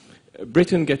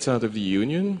 Britain gets out of the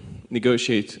Union,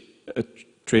 negotiates a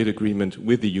trade agreement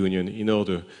with the Union in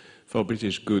order for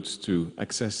British goods to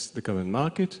access the common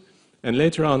market, and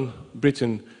later on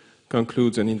Britain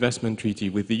concludes an investment treaty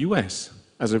with the US.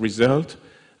 As a result,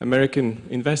 American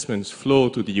investments flow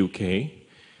to the UK,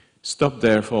 stop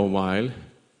there for a while,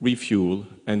 refuel,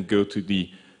 and go to the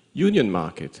Union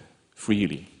market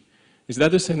freely. Is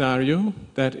that a scenario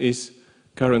that is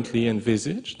currently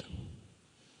envisaged?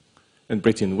 And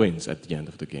Britain wins at the end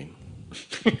of the game.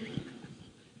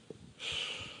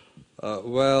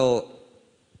 Well,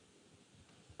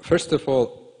 first of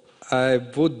all, I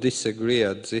would disagree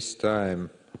at this time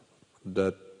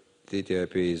that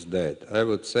TTIP is dead. I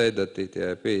would say that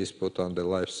TTIP is put on the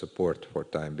life support for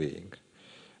time being.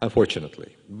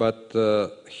 unfortunately. But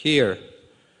here,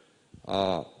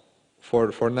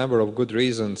 for a number of good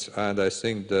reasons, and I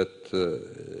think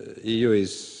that EU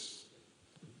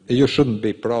shouldn't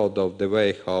be proud of the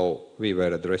way how we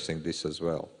were addressing this as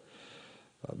well.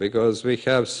 Because we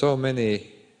have so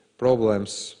many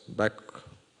problems back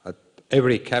at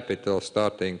every capital,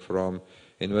 starting from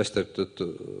investor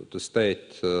to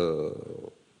state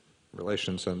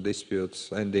relations and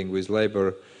disputes, ending with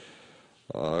labor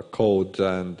code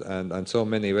and so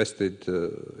many vested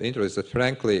interests that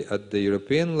frankly at the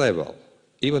European level,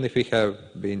 even if we have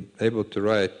been able to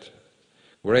write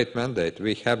great mandate,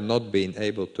 we have not been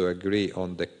able to agree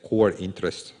on the core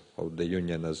interests of the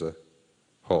Union as a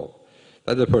whole.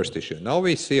 That's the first issue. Now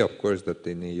we see, of course, that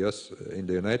in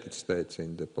the United States,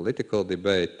 in the political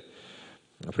debate,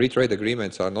 free trade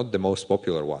agreements are not the most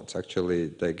popular ones. Actually,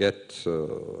 they get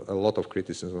a lot of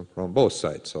criticism from both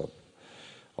sides of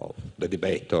the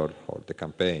debate or the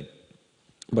campaign.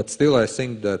 But still, I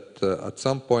think that at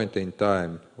some point in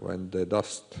time, when the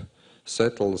dust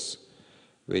settles,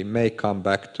 we may come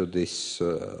back to this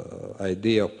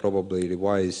idea of probably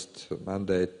revised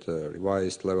mandate,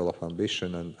 revised level of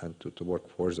ambition, and to work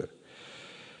further.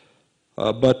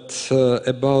 But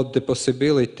about the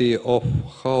possibility of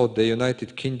how the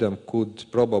United Kingdom could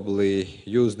probably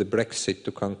use the Brexit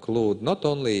to conclude not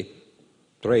only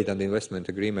trade and investment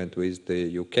agreement with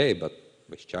the UK, but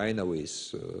with China,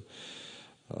 with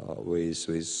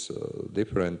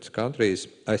different countries,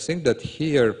 I think that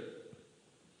here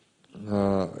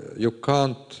you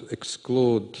can't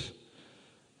exclude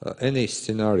any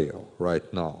scenario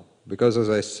right now. Because as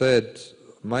I said,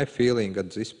 my feeling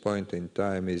at this point in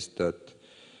time is that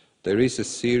there is a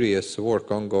serious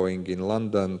work ongoing in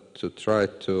London to try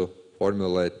to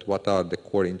formulate what are the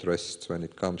core interests when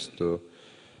it comes to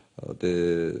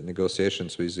the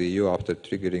negotiations with the EU after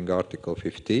triggering Article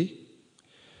 50.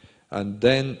 And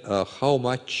then how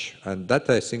much, and that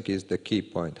I think is the key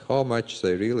point, how much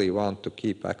they really want to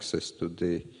keep access to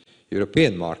the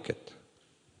European market,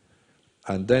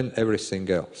 and then everything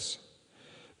else.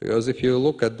 Because if you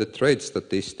look at the trade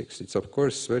statistics, it's of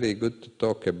course very good to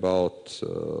talk about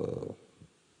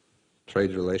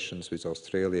trade relations with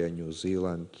Australia, New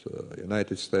Zealand,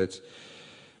 United States,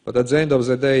 but at the end of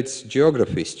the day, it's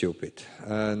geography stupid,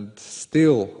 and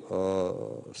still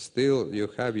you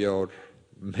have your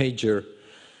major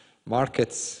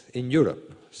markets in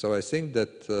Europe. So I think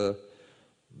that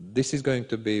this is going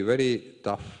to be a very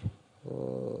tough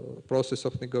process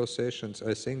of negotiations.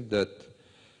 I think that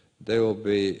there will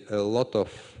be a lot of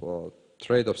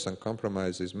trade-offs and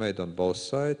compromises made on both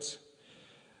sides.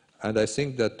 And I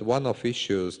think that one of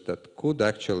issues that could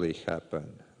actually happen,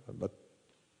 but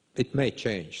it may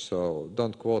change, so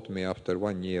don't quote me after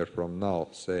 1 year from now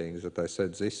saying that I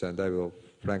said this, and I will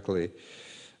frankly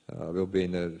will be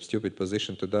in a stupid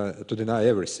position to deny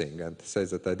everything and say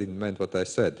that I didn't mean what I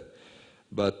said.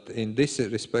 But in this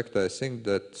respect, I think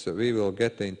that we will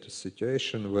get into a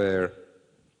situation where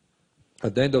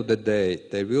at the end of the day,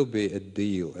 there will be a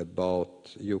deal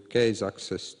about UK's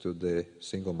access to the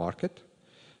single market,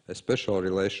 a special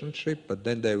relationship, but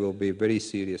then there will be very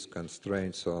serious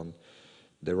constraints on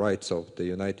the rights of the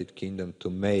United Kingdom to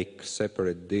make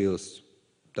separate deals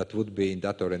that would be in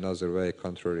that or another way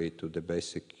contrary to the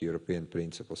basic European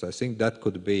principles. I think that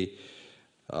could be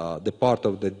the part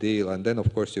of the deal, and then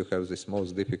of course you have this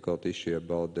most difficult issue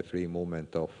about the free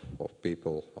movement of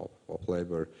people, of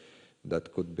labor.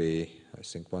 That could be, I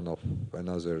think, one of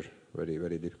another very,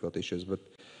 very difficult issues. But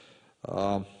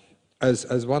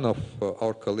as one of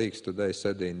our colleagues today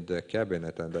said in the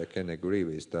cabinet, and I can agree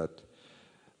with that,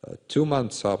 2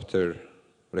 months after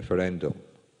referendum,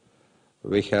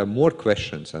 we have more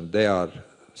questions, and they are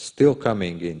still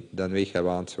coming in than we have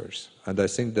answers. And I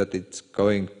think that it's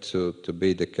going to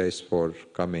be the case for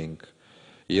coming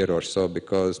year or so,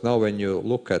 because now when you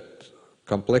look at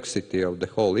complexity of the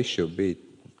whole issue, be it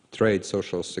trade,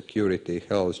 social security,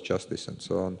 health, justice, and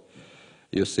so on,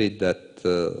 you see that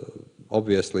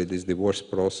obviously this divorce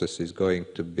process is going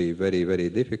to be very, very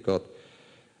difficult.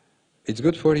 It's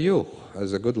good for you.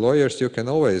 As a good lawyers, you can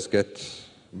always get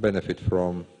benefit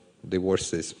from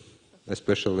divorces,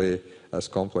 especially as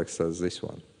complex as this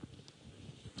one.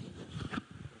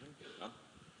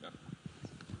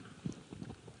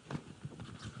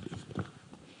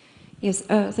 Yes,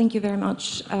 thank you very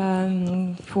much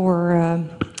for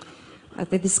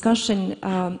the discussion.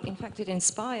 In fact, it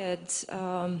inspired,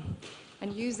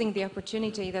 and using the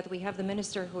opportunity that we have the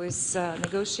minister who is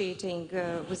negotiating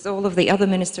with all of the other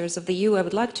ministers of the EU, I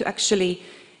would like to actually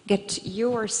get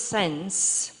your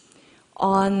sense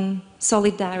on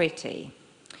solidarity.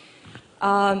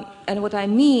 And what I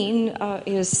mean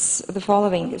is the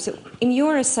following. So in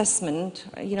your assessment,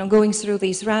 going through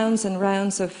these rounds and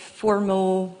rounds of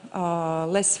formal,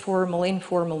 less formal,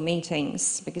 informal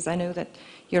meetings, because I know that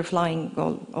you're flying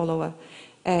all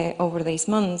over these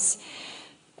months,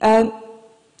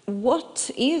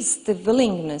 what is the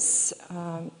willingness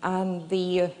and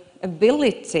the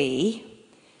ability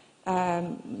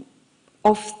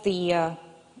of the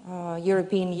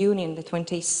European Union, the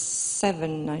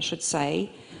 27, I should say,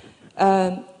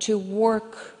 to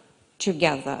work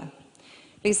together?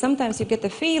 Because sometimes you get the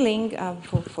feeling,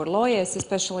 for lawyers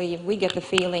especially, we get the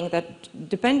feeling that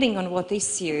depending on what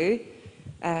issue,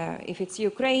 if it's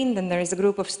Ukraine, then there is a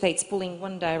group of states pulling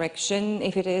one direction.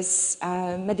 If it is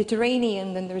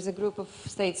Mediterranean, then there is a group of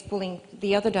states pulling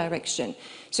the other direction.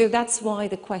 So that's why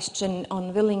the question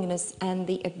on willingness and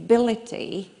the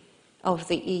ability of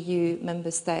the EU member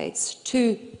states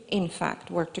to, in fact,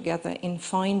 work together in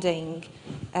finding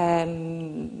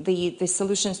the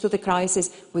solutions to the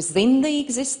crisis within the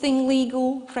existing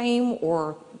legal frame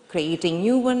or creating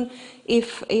new one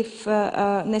if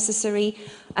necessary.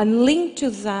 And linked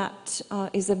to that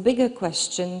is a bigger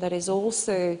question that is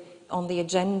also on the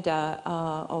agenda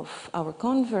of our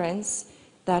conference,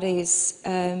 that is,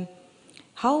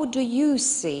 how do you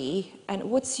see, and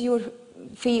what's your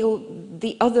feel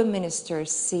the other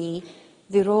ministers see,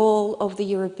 the role of the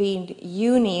European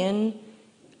Union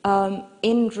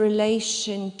in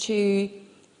relation to,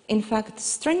 in fact,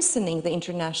 strengthening the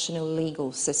international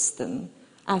legal system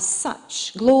as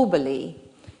such, globally,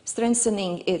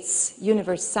 strengthening its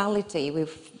universality?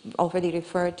 We've already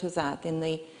referred to that in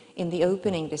the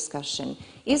opening discussion.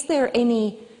 Is there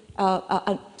any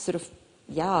sort of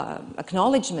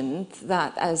acknowledgement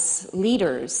that as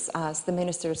leaders, as the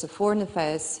ministers of foreign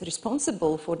affairs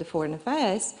responsible for the foreign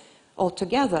affairs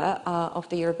altogether of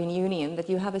the European Union, that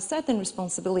you have a certain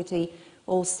responsibility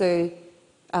also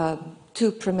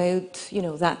to promote,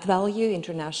 that value,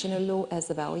 international law as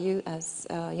a value, as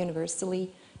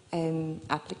universally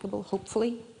applicable,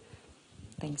 hopefully?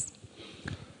 Thanks.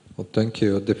 Well, thank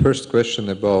you. The first question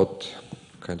about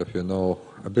kind of,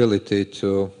 ability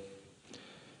to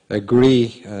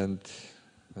agree and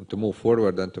to move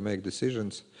forward and to make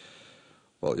decisions.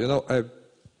 Well,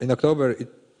 in October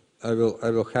I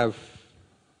will have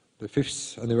the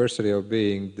 5th anniversary of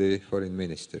being the foreign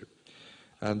minister,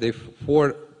 and if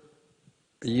 4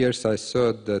 years I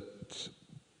thought that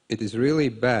it is really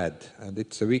bad and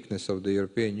it's a weakness of the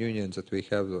European Union that we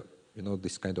have,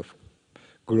 this kind of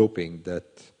grouping,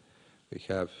 that we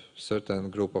have certain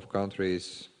group of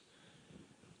countries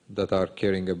that are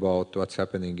caring about what's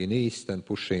happening in East and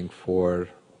pushing for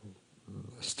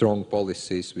strong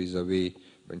policies vis-à-vis,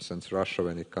 for instance, Russia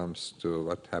when it comes to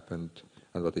what happened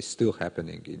and what is still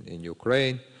happening in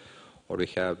Ukraine. Or we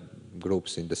have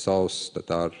groups in the South that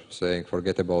are saying,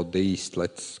 forget about the East,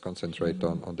 let's concentrate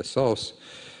on the South.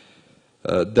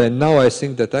 Then now I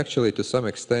think that actually to some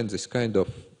extent this kind of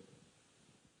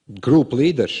group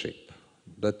leadership,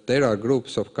 that there are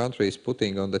groups of countries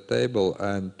putting on the table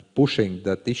and pushing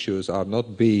that issues are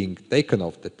not being taken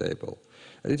off the table,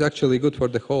 it's actually good for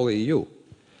the whole EU.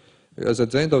 Because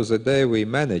at the end of the day we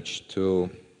managed to,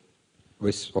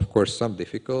 with of course some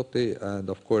difficulty and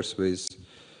of course with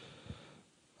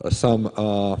some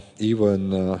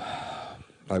even,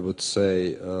 I would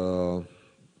say,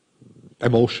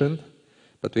 emotion,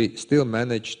 but we still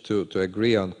managed to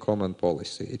agree on common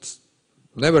policy. It's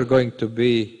never going to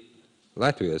be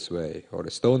Latvia's way or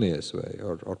Estonia's way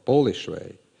or Polish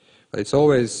way, but it's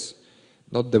always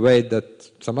not the way that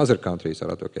some other countries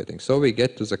are advocating. So we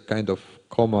get to the kind of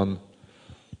common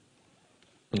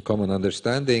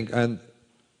understanding, and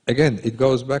again it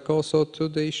goes back also to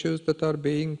the issues that are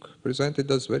being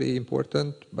presented as very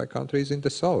important by countries in the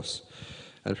South.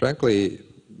 And frankly,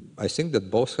 I think that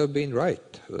both have been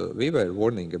right. We were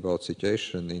warning about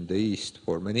situation in the East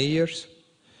for many years.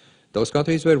 Those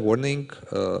countries were warning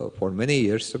for many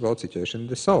years about situation in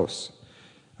the South.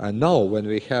 And now when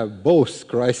we have both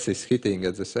crises hitting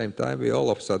at the same time, we all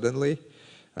of suddenly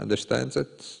understand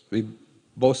that we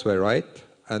both were right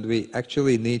and we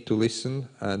actually need to listen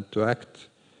and to act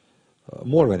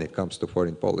more when it comes to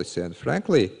foreign policy. And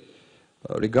frankly,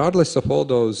 regardless of all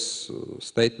those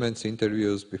statements,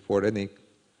 interviews before any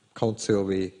council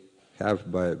we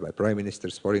have by prime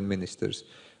ministers, foreign ministers,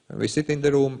 when we sit in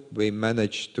the room, we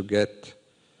manage to get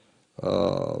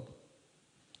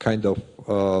kind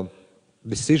of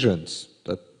decisions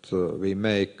that we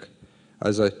make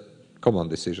as a common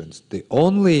decisions. The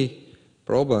only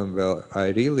problem where I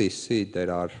really see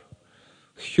there are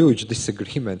huge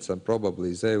disagreements and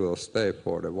probably they will stay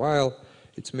for a while,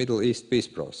 it's Middle East peace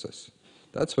process.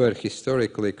 That's where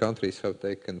historically countries have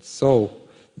taken so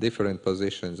different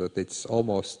positions that it's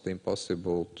almost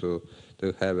impossible to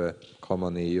have a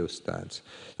common EU stance.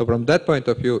 So from that point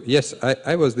of view, yes,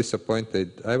 I was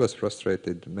disappointed, I was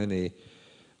frustrated many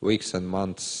weeks and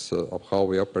months of how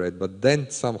we operate, but then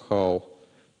somehow,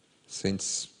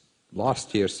 since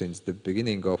last year, since the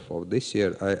beginning of this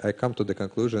year, I come to the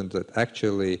conclusion that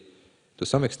actually, to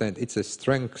some extent, it's a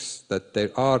strength that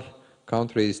there are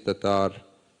countries that are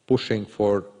pushing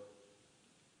for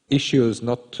issues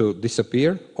not to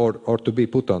disappear or to be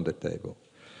put on the table.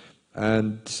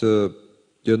 And,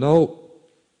 you know,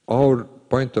 our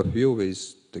point of view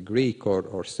is the Greek or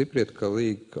Cypriot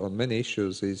colleague on many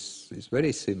issues is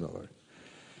very similar.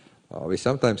 We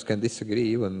sometimes can disagree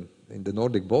even in the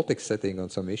Nordic-Baltic setting on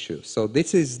some issues. So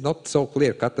this is not so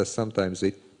clear-cut as sometimes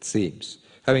it seems.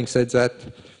 Having said that,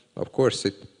 of course,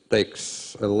 it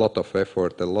takes a lot of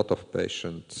effort, a lot of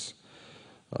patience,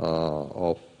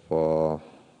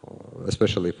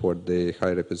 especially for the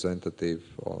High Representative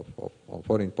on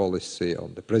foreign policy,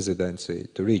 on the presidency,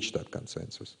 to reach that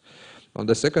consensus. On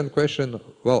the second question,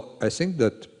 well, I think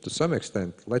that to some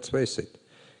extent, let's face it,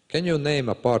 can you name,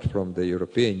 apart from the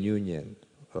European Union,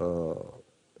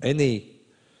 any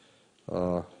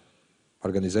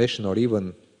organization, or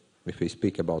even if we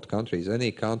speak about countries,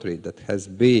 any country that has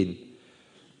been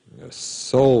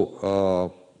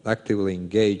so actively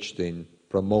engaged in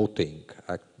promoting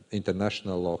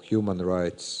international law, human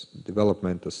rights,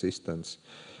 development assistance,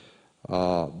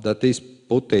 that is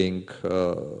putting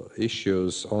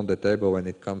issues on the table when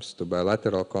it comes to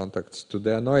bilateral contacts, to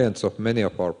the annoyance of many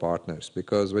of our partners,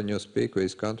 because when you speak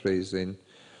with countries in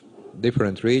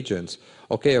different regions,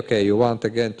 okay, you want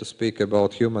again to speak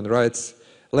about human rights,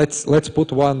 let's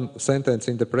put one sentence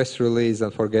in the press release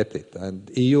and forget it.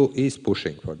 And EU is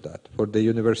pushing for that, for the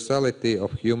universality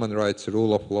of human rights,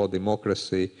 rule of law,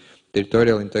 democracy,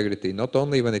 territorial integrity, not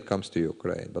only when it comes to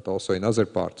Ukraine, but also in other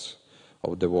parts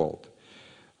of the world.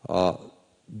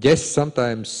 Yes,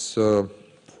 sometimes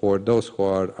for those who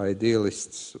are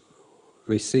idealists,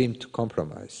 we seem to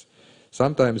compromise.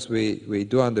 Sometimes we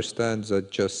do understand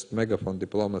that just megaphone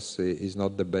diplomacy is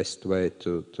not the best way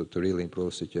to really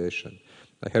improve the situation.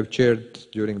 I have chaired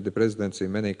during the presidency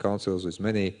many councils with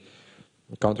many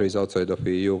countries outside of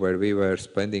the EU where we were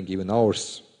spending even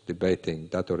hours debating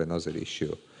that or another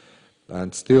issue.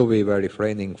 And still we were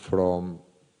refraining from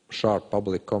sharp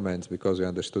public comments because we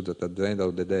understood that at the end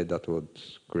of the day that would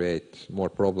create more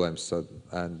problems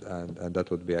and that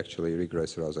would be actually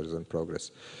regress rather than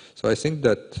progress. So I think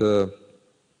that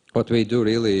what we do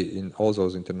really in all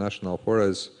those international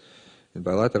forums, in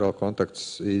bilateral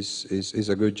contacts, is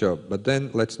a good job. But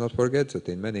then let's not forget that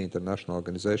in many international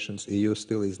organizations, EU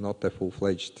still is not a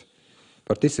full-fledged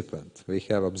participant. We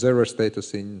have observer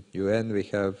status in UN, we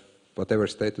have whatever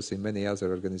status in many other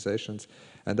organizations,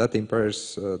 and that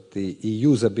impairs the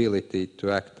EU's ability to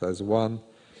act as one,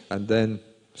 and then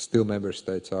still member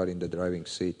states are in the driving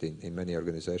seat in many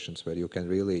organizations where you can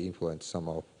really influence some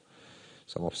of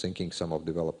thinking, some of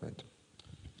development.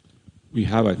 We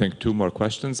have, I think, 2 more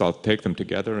questions. I'll take them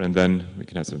together, and then we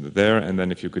can answer them there, and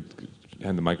then if you could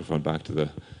hand the microphone back to the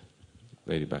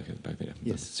lady back there.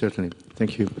 Yes, certainly.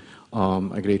 Thank you.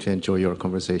 I greatly enjoy your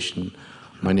conversation.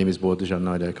 My name is Boldizsán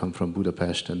Nagy, I come from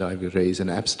Budapest, and I will raise an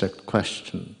abstract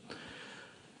question.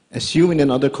 Assuming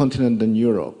another continent than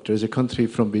Europe, there is a country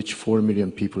from which 4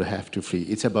 million people have to flee.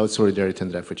 It's about solidarity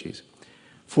and refugees.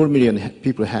 4 million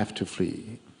people have to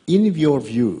flee. In your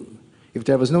view, if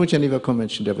there was no Geneva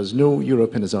Convention, there was no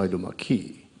European asylum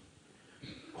acquis,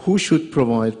 who should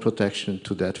provide protection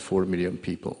to that 4 million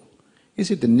people?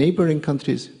 Is it the neighboring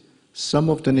countries? Some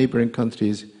of the neighboring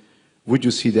countries? Would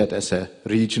you see that as a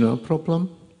regional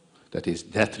problem? That is,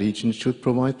 that region should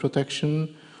provide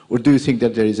protection? Or do you think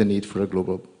that there is a need for a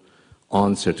global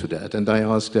answer to that? And I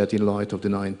ask that in light of the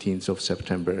 19th of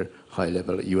September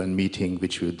high-level UN meeting,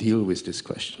 which will deal with this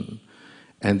question,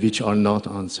 and which are not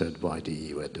answered by the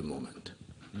EU at the moment.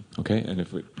 Okay, and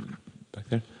if we, back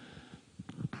there.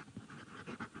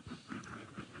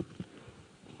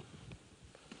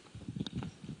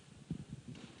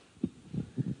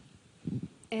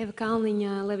 Eva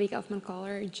Kalniņa, Levy Kaufman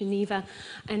Caller, Geneva,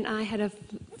 and I had a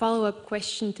follow-up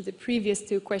question to the previous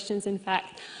 2 questions. In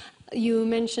fact, you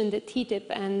mentioned the TTIP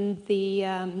and the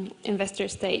investor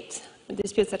state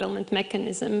dispute settlement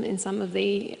mechanism in some of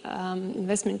the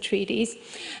investment treaties,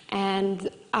 and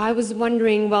I was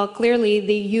wondering, well, clearly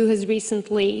the EU has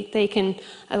recently taken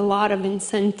a lot of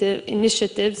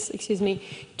initiatives,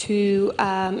 to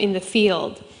in the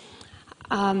field.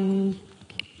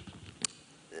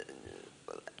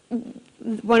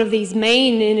 One of these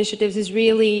main initiatives is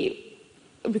really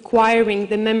requiring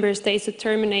the member states to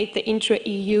terminate the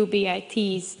intra-EU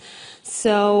BITs.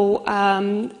 So,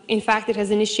 in fact, it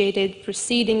has initiated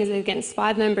proceedings against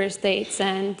 5 member states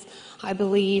and, I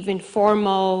believe,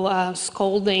 informal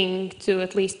scolding to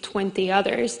at least 20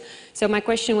 others. So my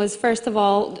question was, first of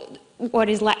all, what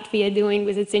is Latvia doing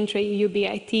with its intra-EU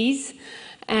BITs?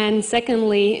 And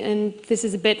secondly, and this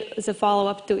is a bit as a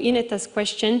follow-up to Ineta's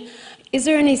question, is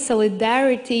there any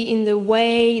solidarity in the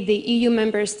way the EU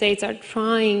member states are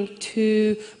trying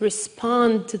to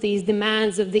respond to these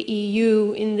demands of the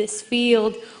EU in this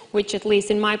field, which at least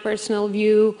in my personal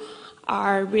view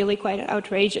are really quite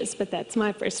outrageous, but that's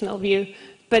my personal view.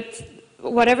 But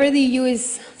whatever the EU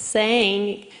is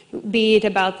saying, be it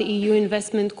about the EU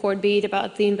investment court, be it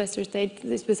about the investor state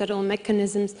settlement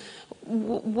mechanisms,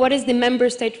 what is the member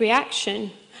state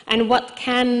reaction and what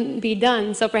can be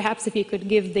done? So perhaps if you could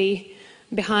give the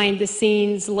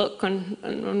behind-the-scenes look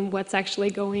on what's actually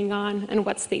going on and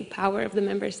what's the power of the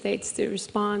member states to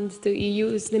respond to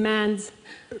EU's demands.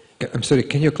 I'm sorry,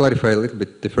 can you clarify a little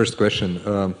bit the first question?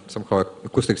 Somehow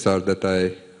acoustics are that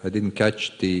I didn't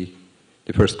catch the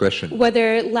first question.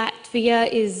 Whether Latvia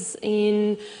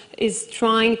is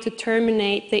trying to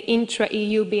terminate the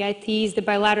intra-EU BITs, the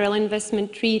bilateral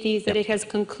investment treaties that it has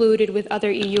concluded with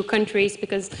other EU countries,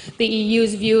 because the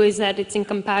EU's view is that it's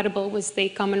incompatible with the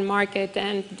common market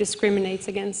and discriminates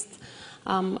against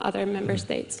other member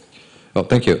states. Oh,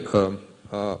 thank you.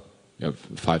 You have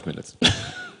 5 minutes.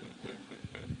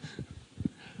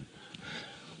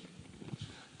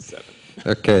 7.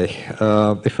 Okay,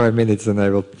 in 5 minutes, then I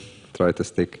will try to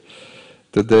stick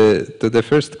to the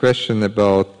first question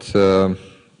about the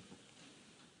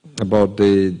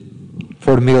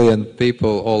 4 million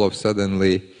people all of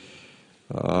suddenly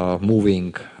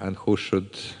moving and who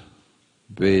should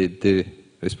be the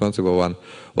responsible one.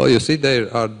 Well, you see,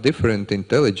 there are different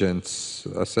intelligence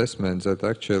assessments that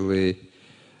actually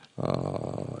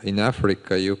in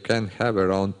Africa you can have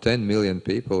around 10 million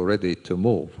people ready to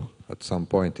move at some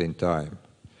point in time.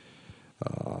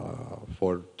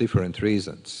 For different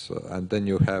reasons, and then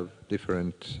you have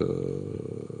different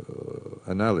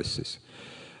analysis.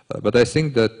 But I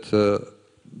think that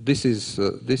this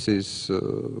is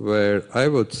where I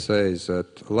would say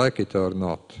that, like it or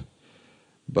not,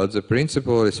 but the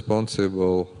principal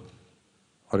responsible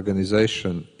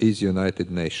organization is United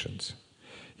Nations.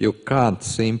 You can't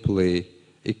simply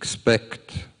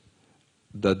expect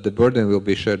that the burden will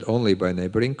be shared only by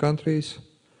neighboring countries,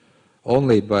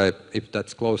 only by, if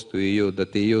that's close to EU,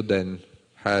 that the EU then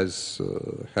has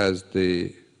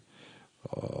the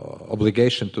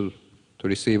obligation to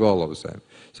receive all of them.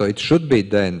 So it should be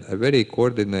then a very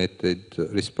coordinated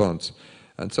response.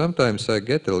 And sometimes I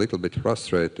get a little bit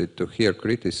frustrated to hear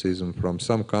criticism from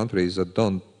some countries that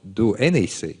don't do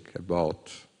anything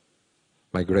about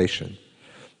migration,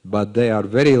 but they are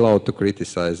very loud to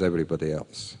criticize everybody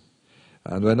else.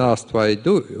 And when asked why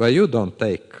you don't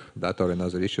take that or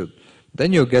another issue,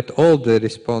 then you get all the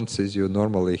responses you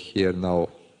normally hear now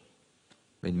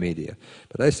in media.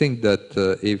 But I think that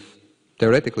if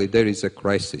theoretically there is a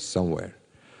crisis somewhere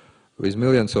with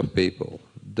millions of people,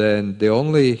 then the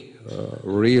only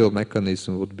real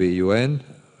mechanism would be UN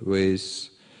with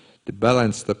the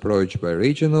balanced approach by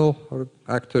regional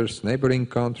actors, neighboring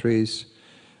countries.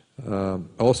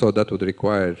 Also, that would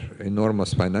require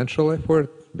enormous financial effort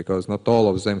because not all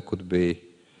of them could be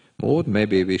moved.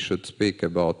 Maybe we should speak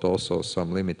about also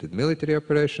some limited military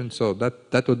operations. So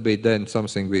that would be then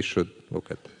something we should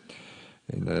look at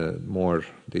in a more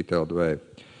detailed way.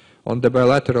 On the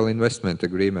bilateral investment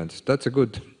agreements, that's a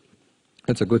good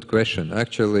question.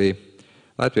 Actually,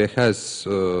 Latvia has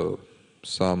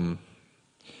some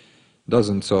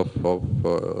dozens of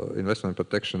investment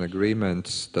protection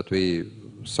agreements that we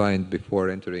signed before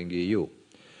entering EU.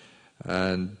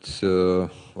 And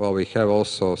well, we have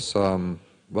also some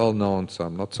well-known,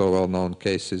 some not so well-known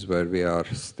cases where we are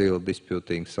still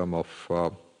disputing some of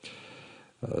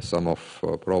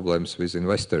problems with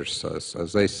investors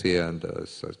as they see and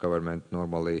as government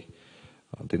normally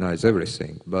denies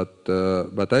everything. But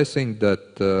I think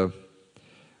that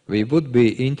we would be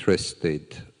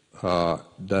interested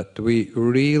that we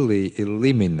really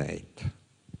eliminate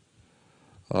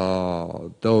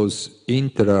those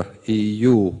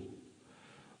intra-EU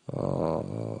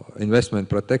investment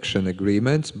protection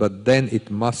agreements, but then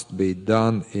it must be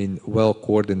done in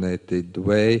well-coordinated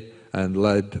way and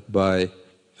led by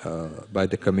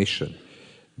the Commission.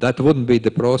 That wouldn't be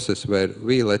the process where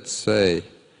we, let's say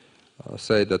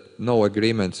that no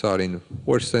agreements are in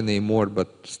force anymore, but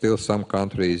still some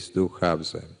countries do have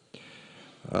them.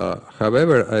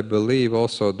 However, I believe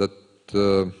also that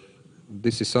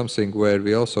this is something where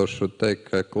we also should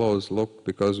take a close look,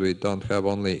 because we don't have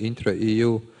only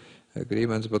intra-EU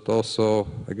agreements, but also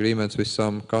agreements with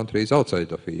some countries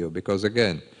outside of EU, because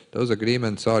again, those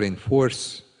agreements are in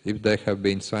force if they have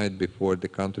been signed before the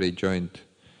country joined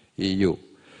EU.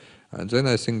 And then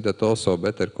I think that also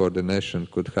better coordination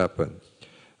could happen.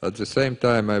 At the same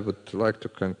time, I would like to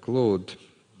conclude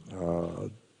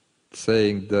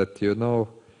saying that, you know,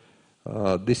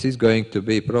 this is going to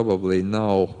be probably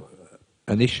now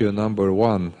an issue number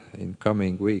one in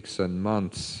coming weeks and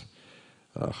months,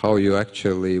 how you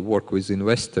actually work with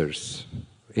investors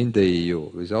in the EU,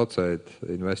 with outside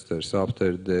investors,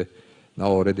 after the now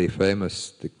already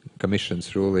famous the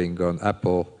Commission's ruling on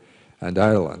Apple and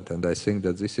Ireland. And I think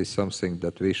that this is something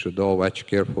that we should all watch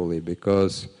carefully,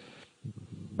 because,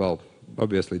 well,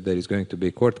 obviously there is going to be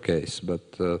a court case,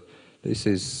 but this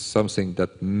is something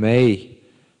that may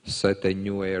set a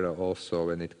new era also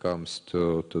when it comes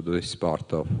to this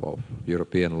part of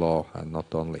European law, and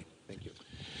not only. Thank you.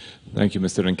 Thank you,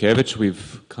 Mr. Rinkevics.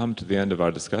 We've come to the end of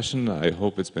our discussion. I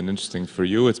hope it's been interesting for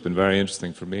you. It's been very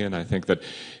interesting for me, and I think that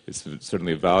it's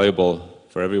certainly valuable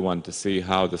for everyone to see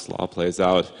how this law plays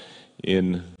out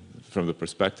from the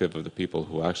perspective of the people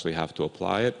who actually have to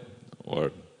apply it,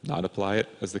 or not apply it,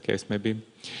 as the case may be.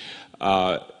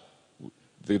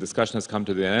 The discussion has come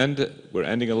to the end. We're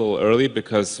ending a little early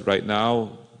because right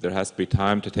now there has to be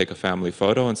time to take a family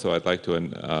photo, and so I'd like to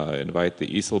invite the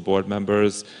ESIL board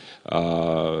members,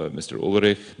 Mr.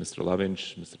 Ulrich, Mr.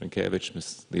 Lavinch, Mr. Rinkevics,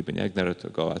 Ms. Lieben-Jegner, to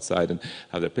go outside and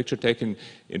have their picture taken.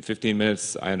 In 15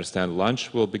 minutes, I understand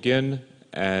lunch will begin,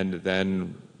 and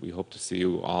then we hope to see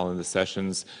you all in the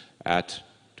sessions at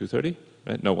 2:30,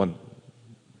 right? No,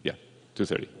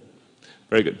 2:30.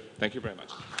 Very good. Thank you very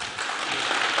much.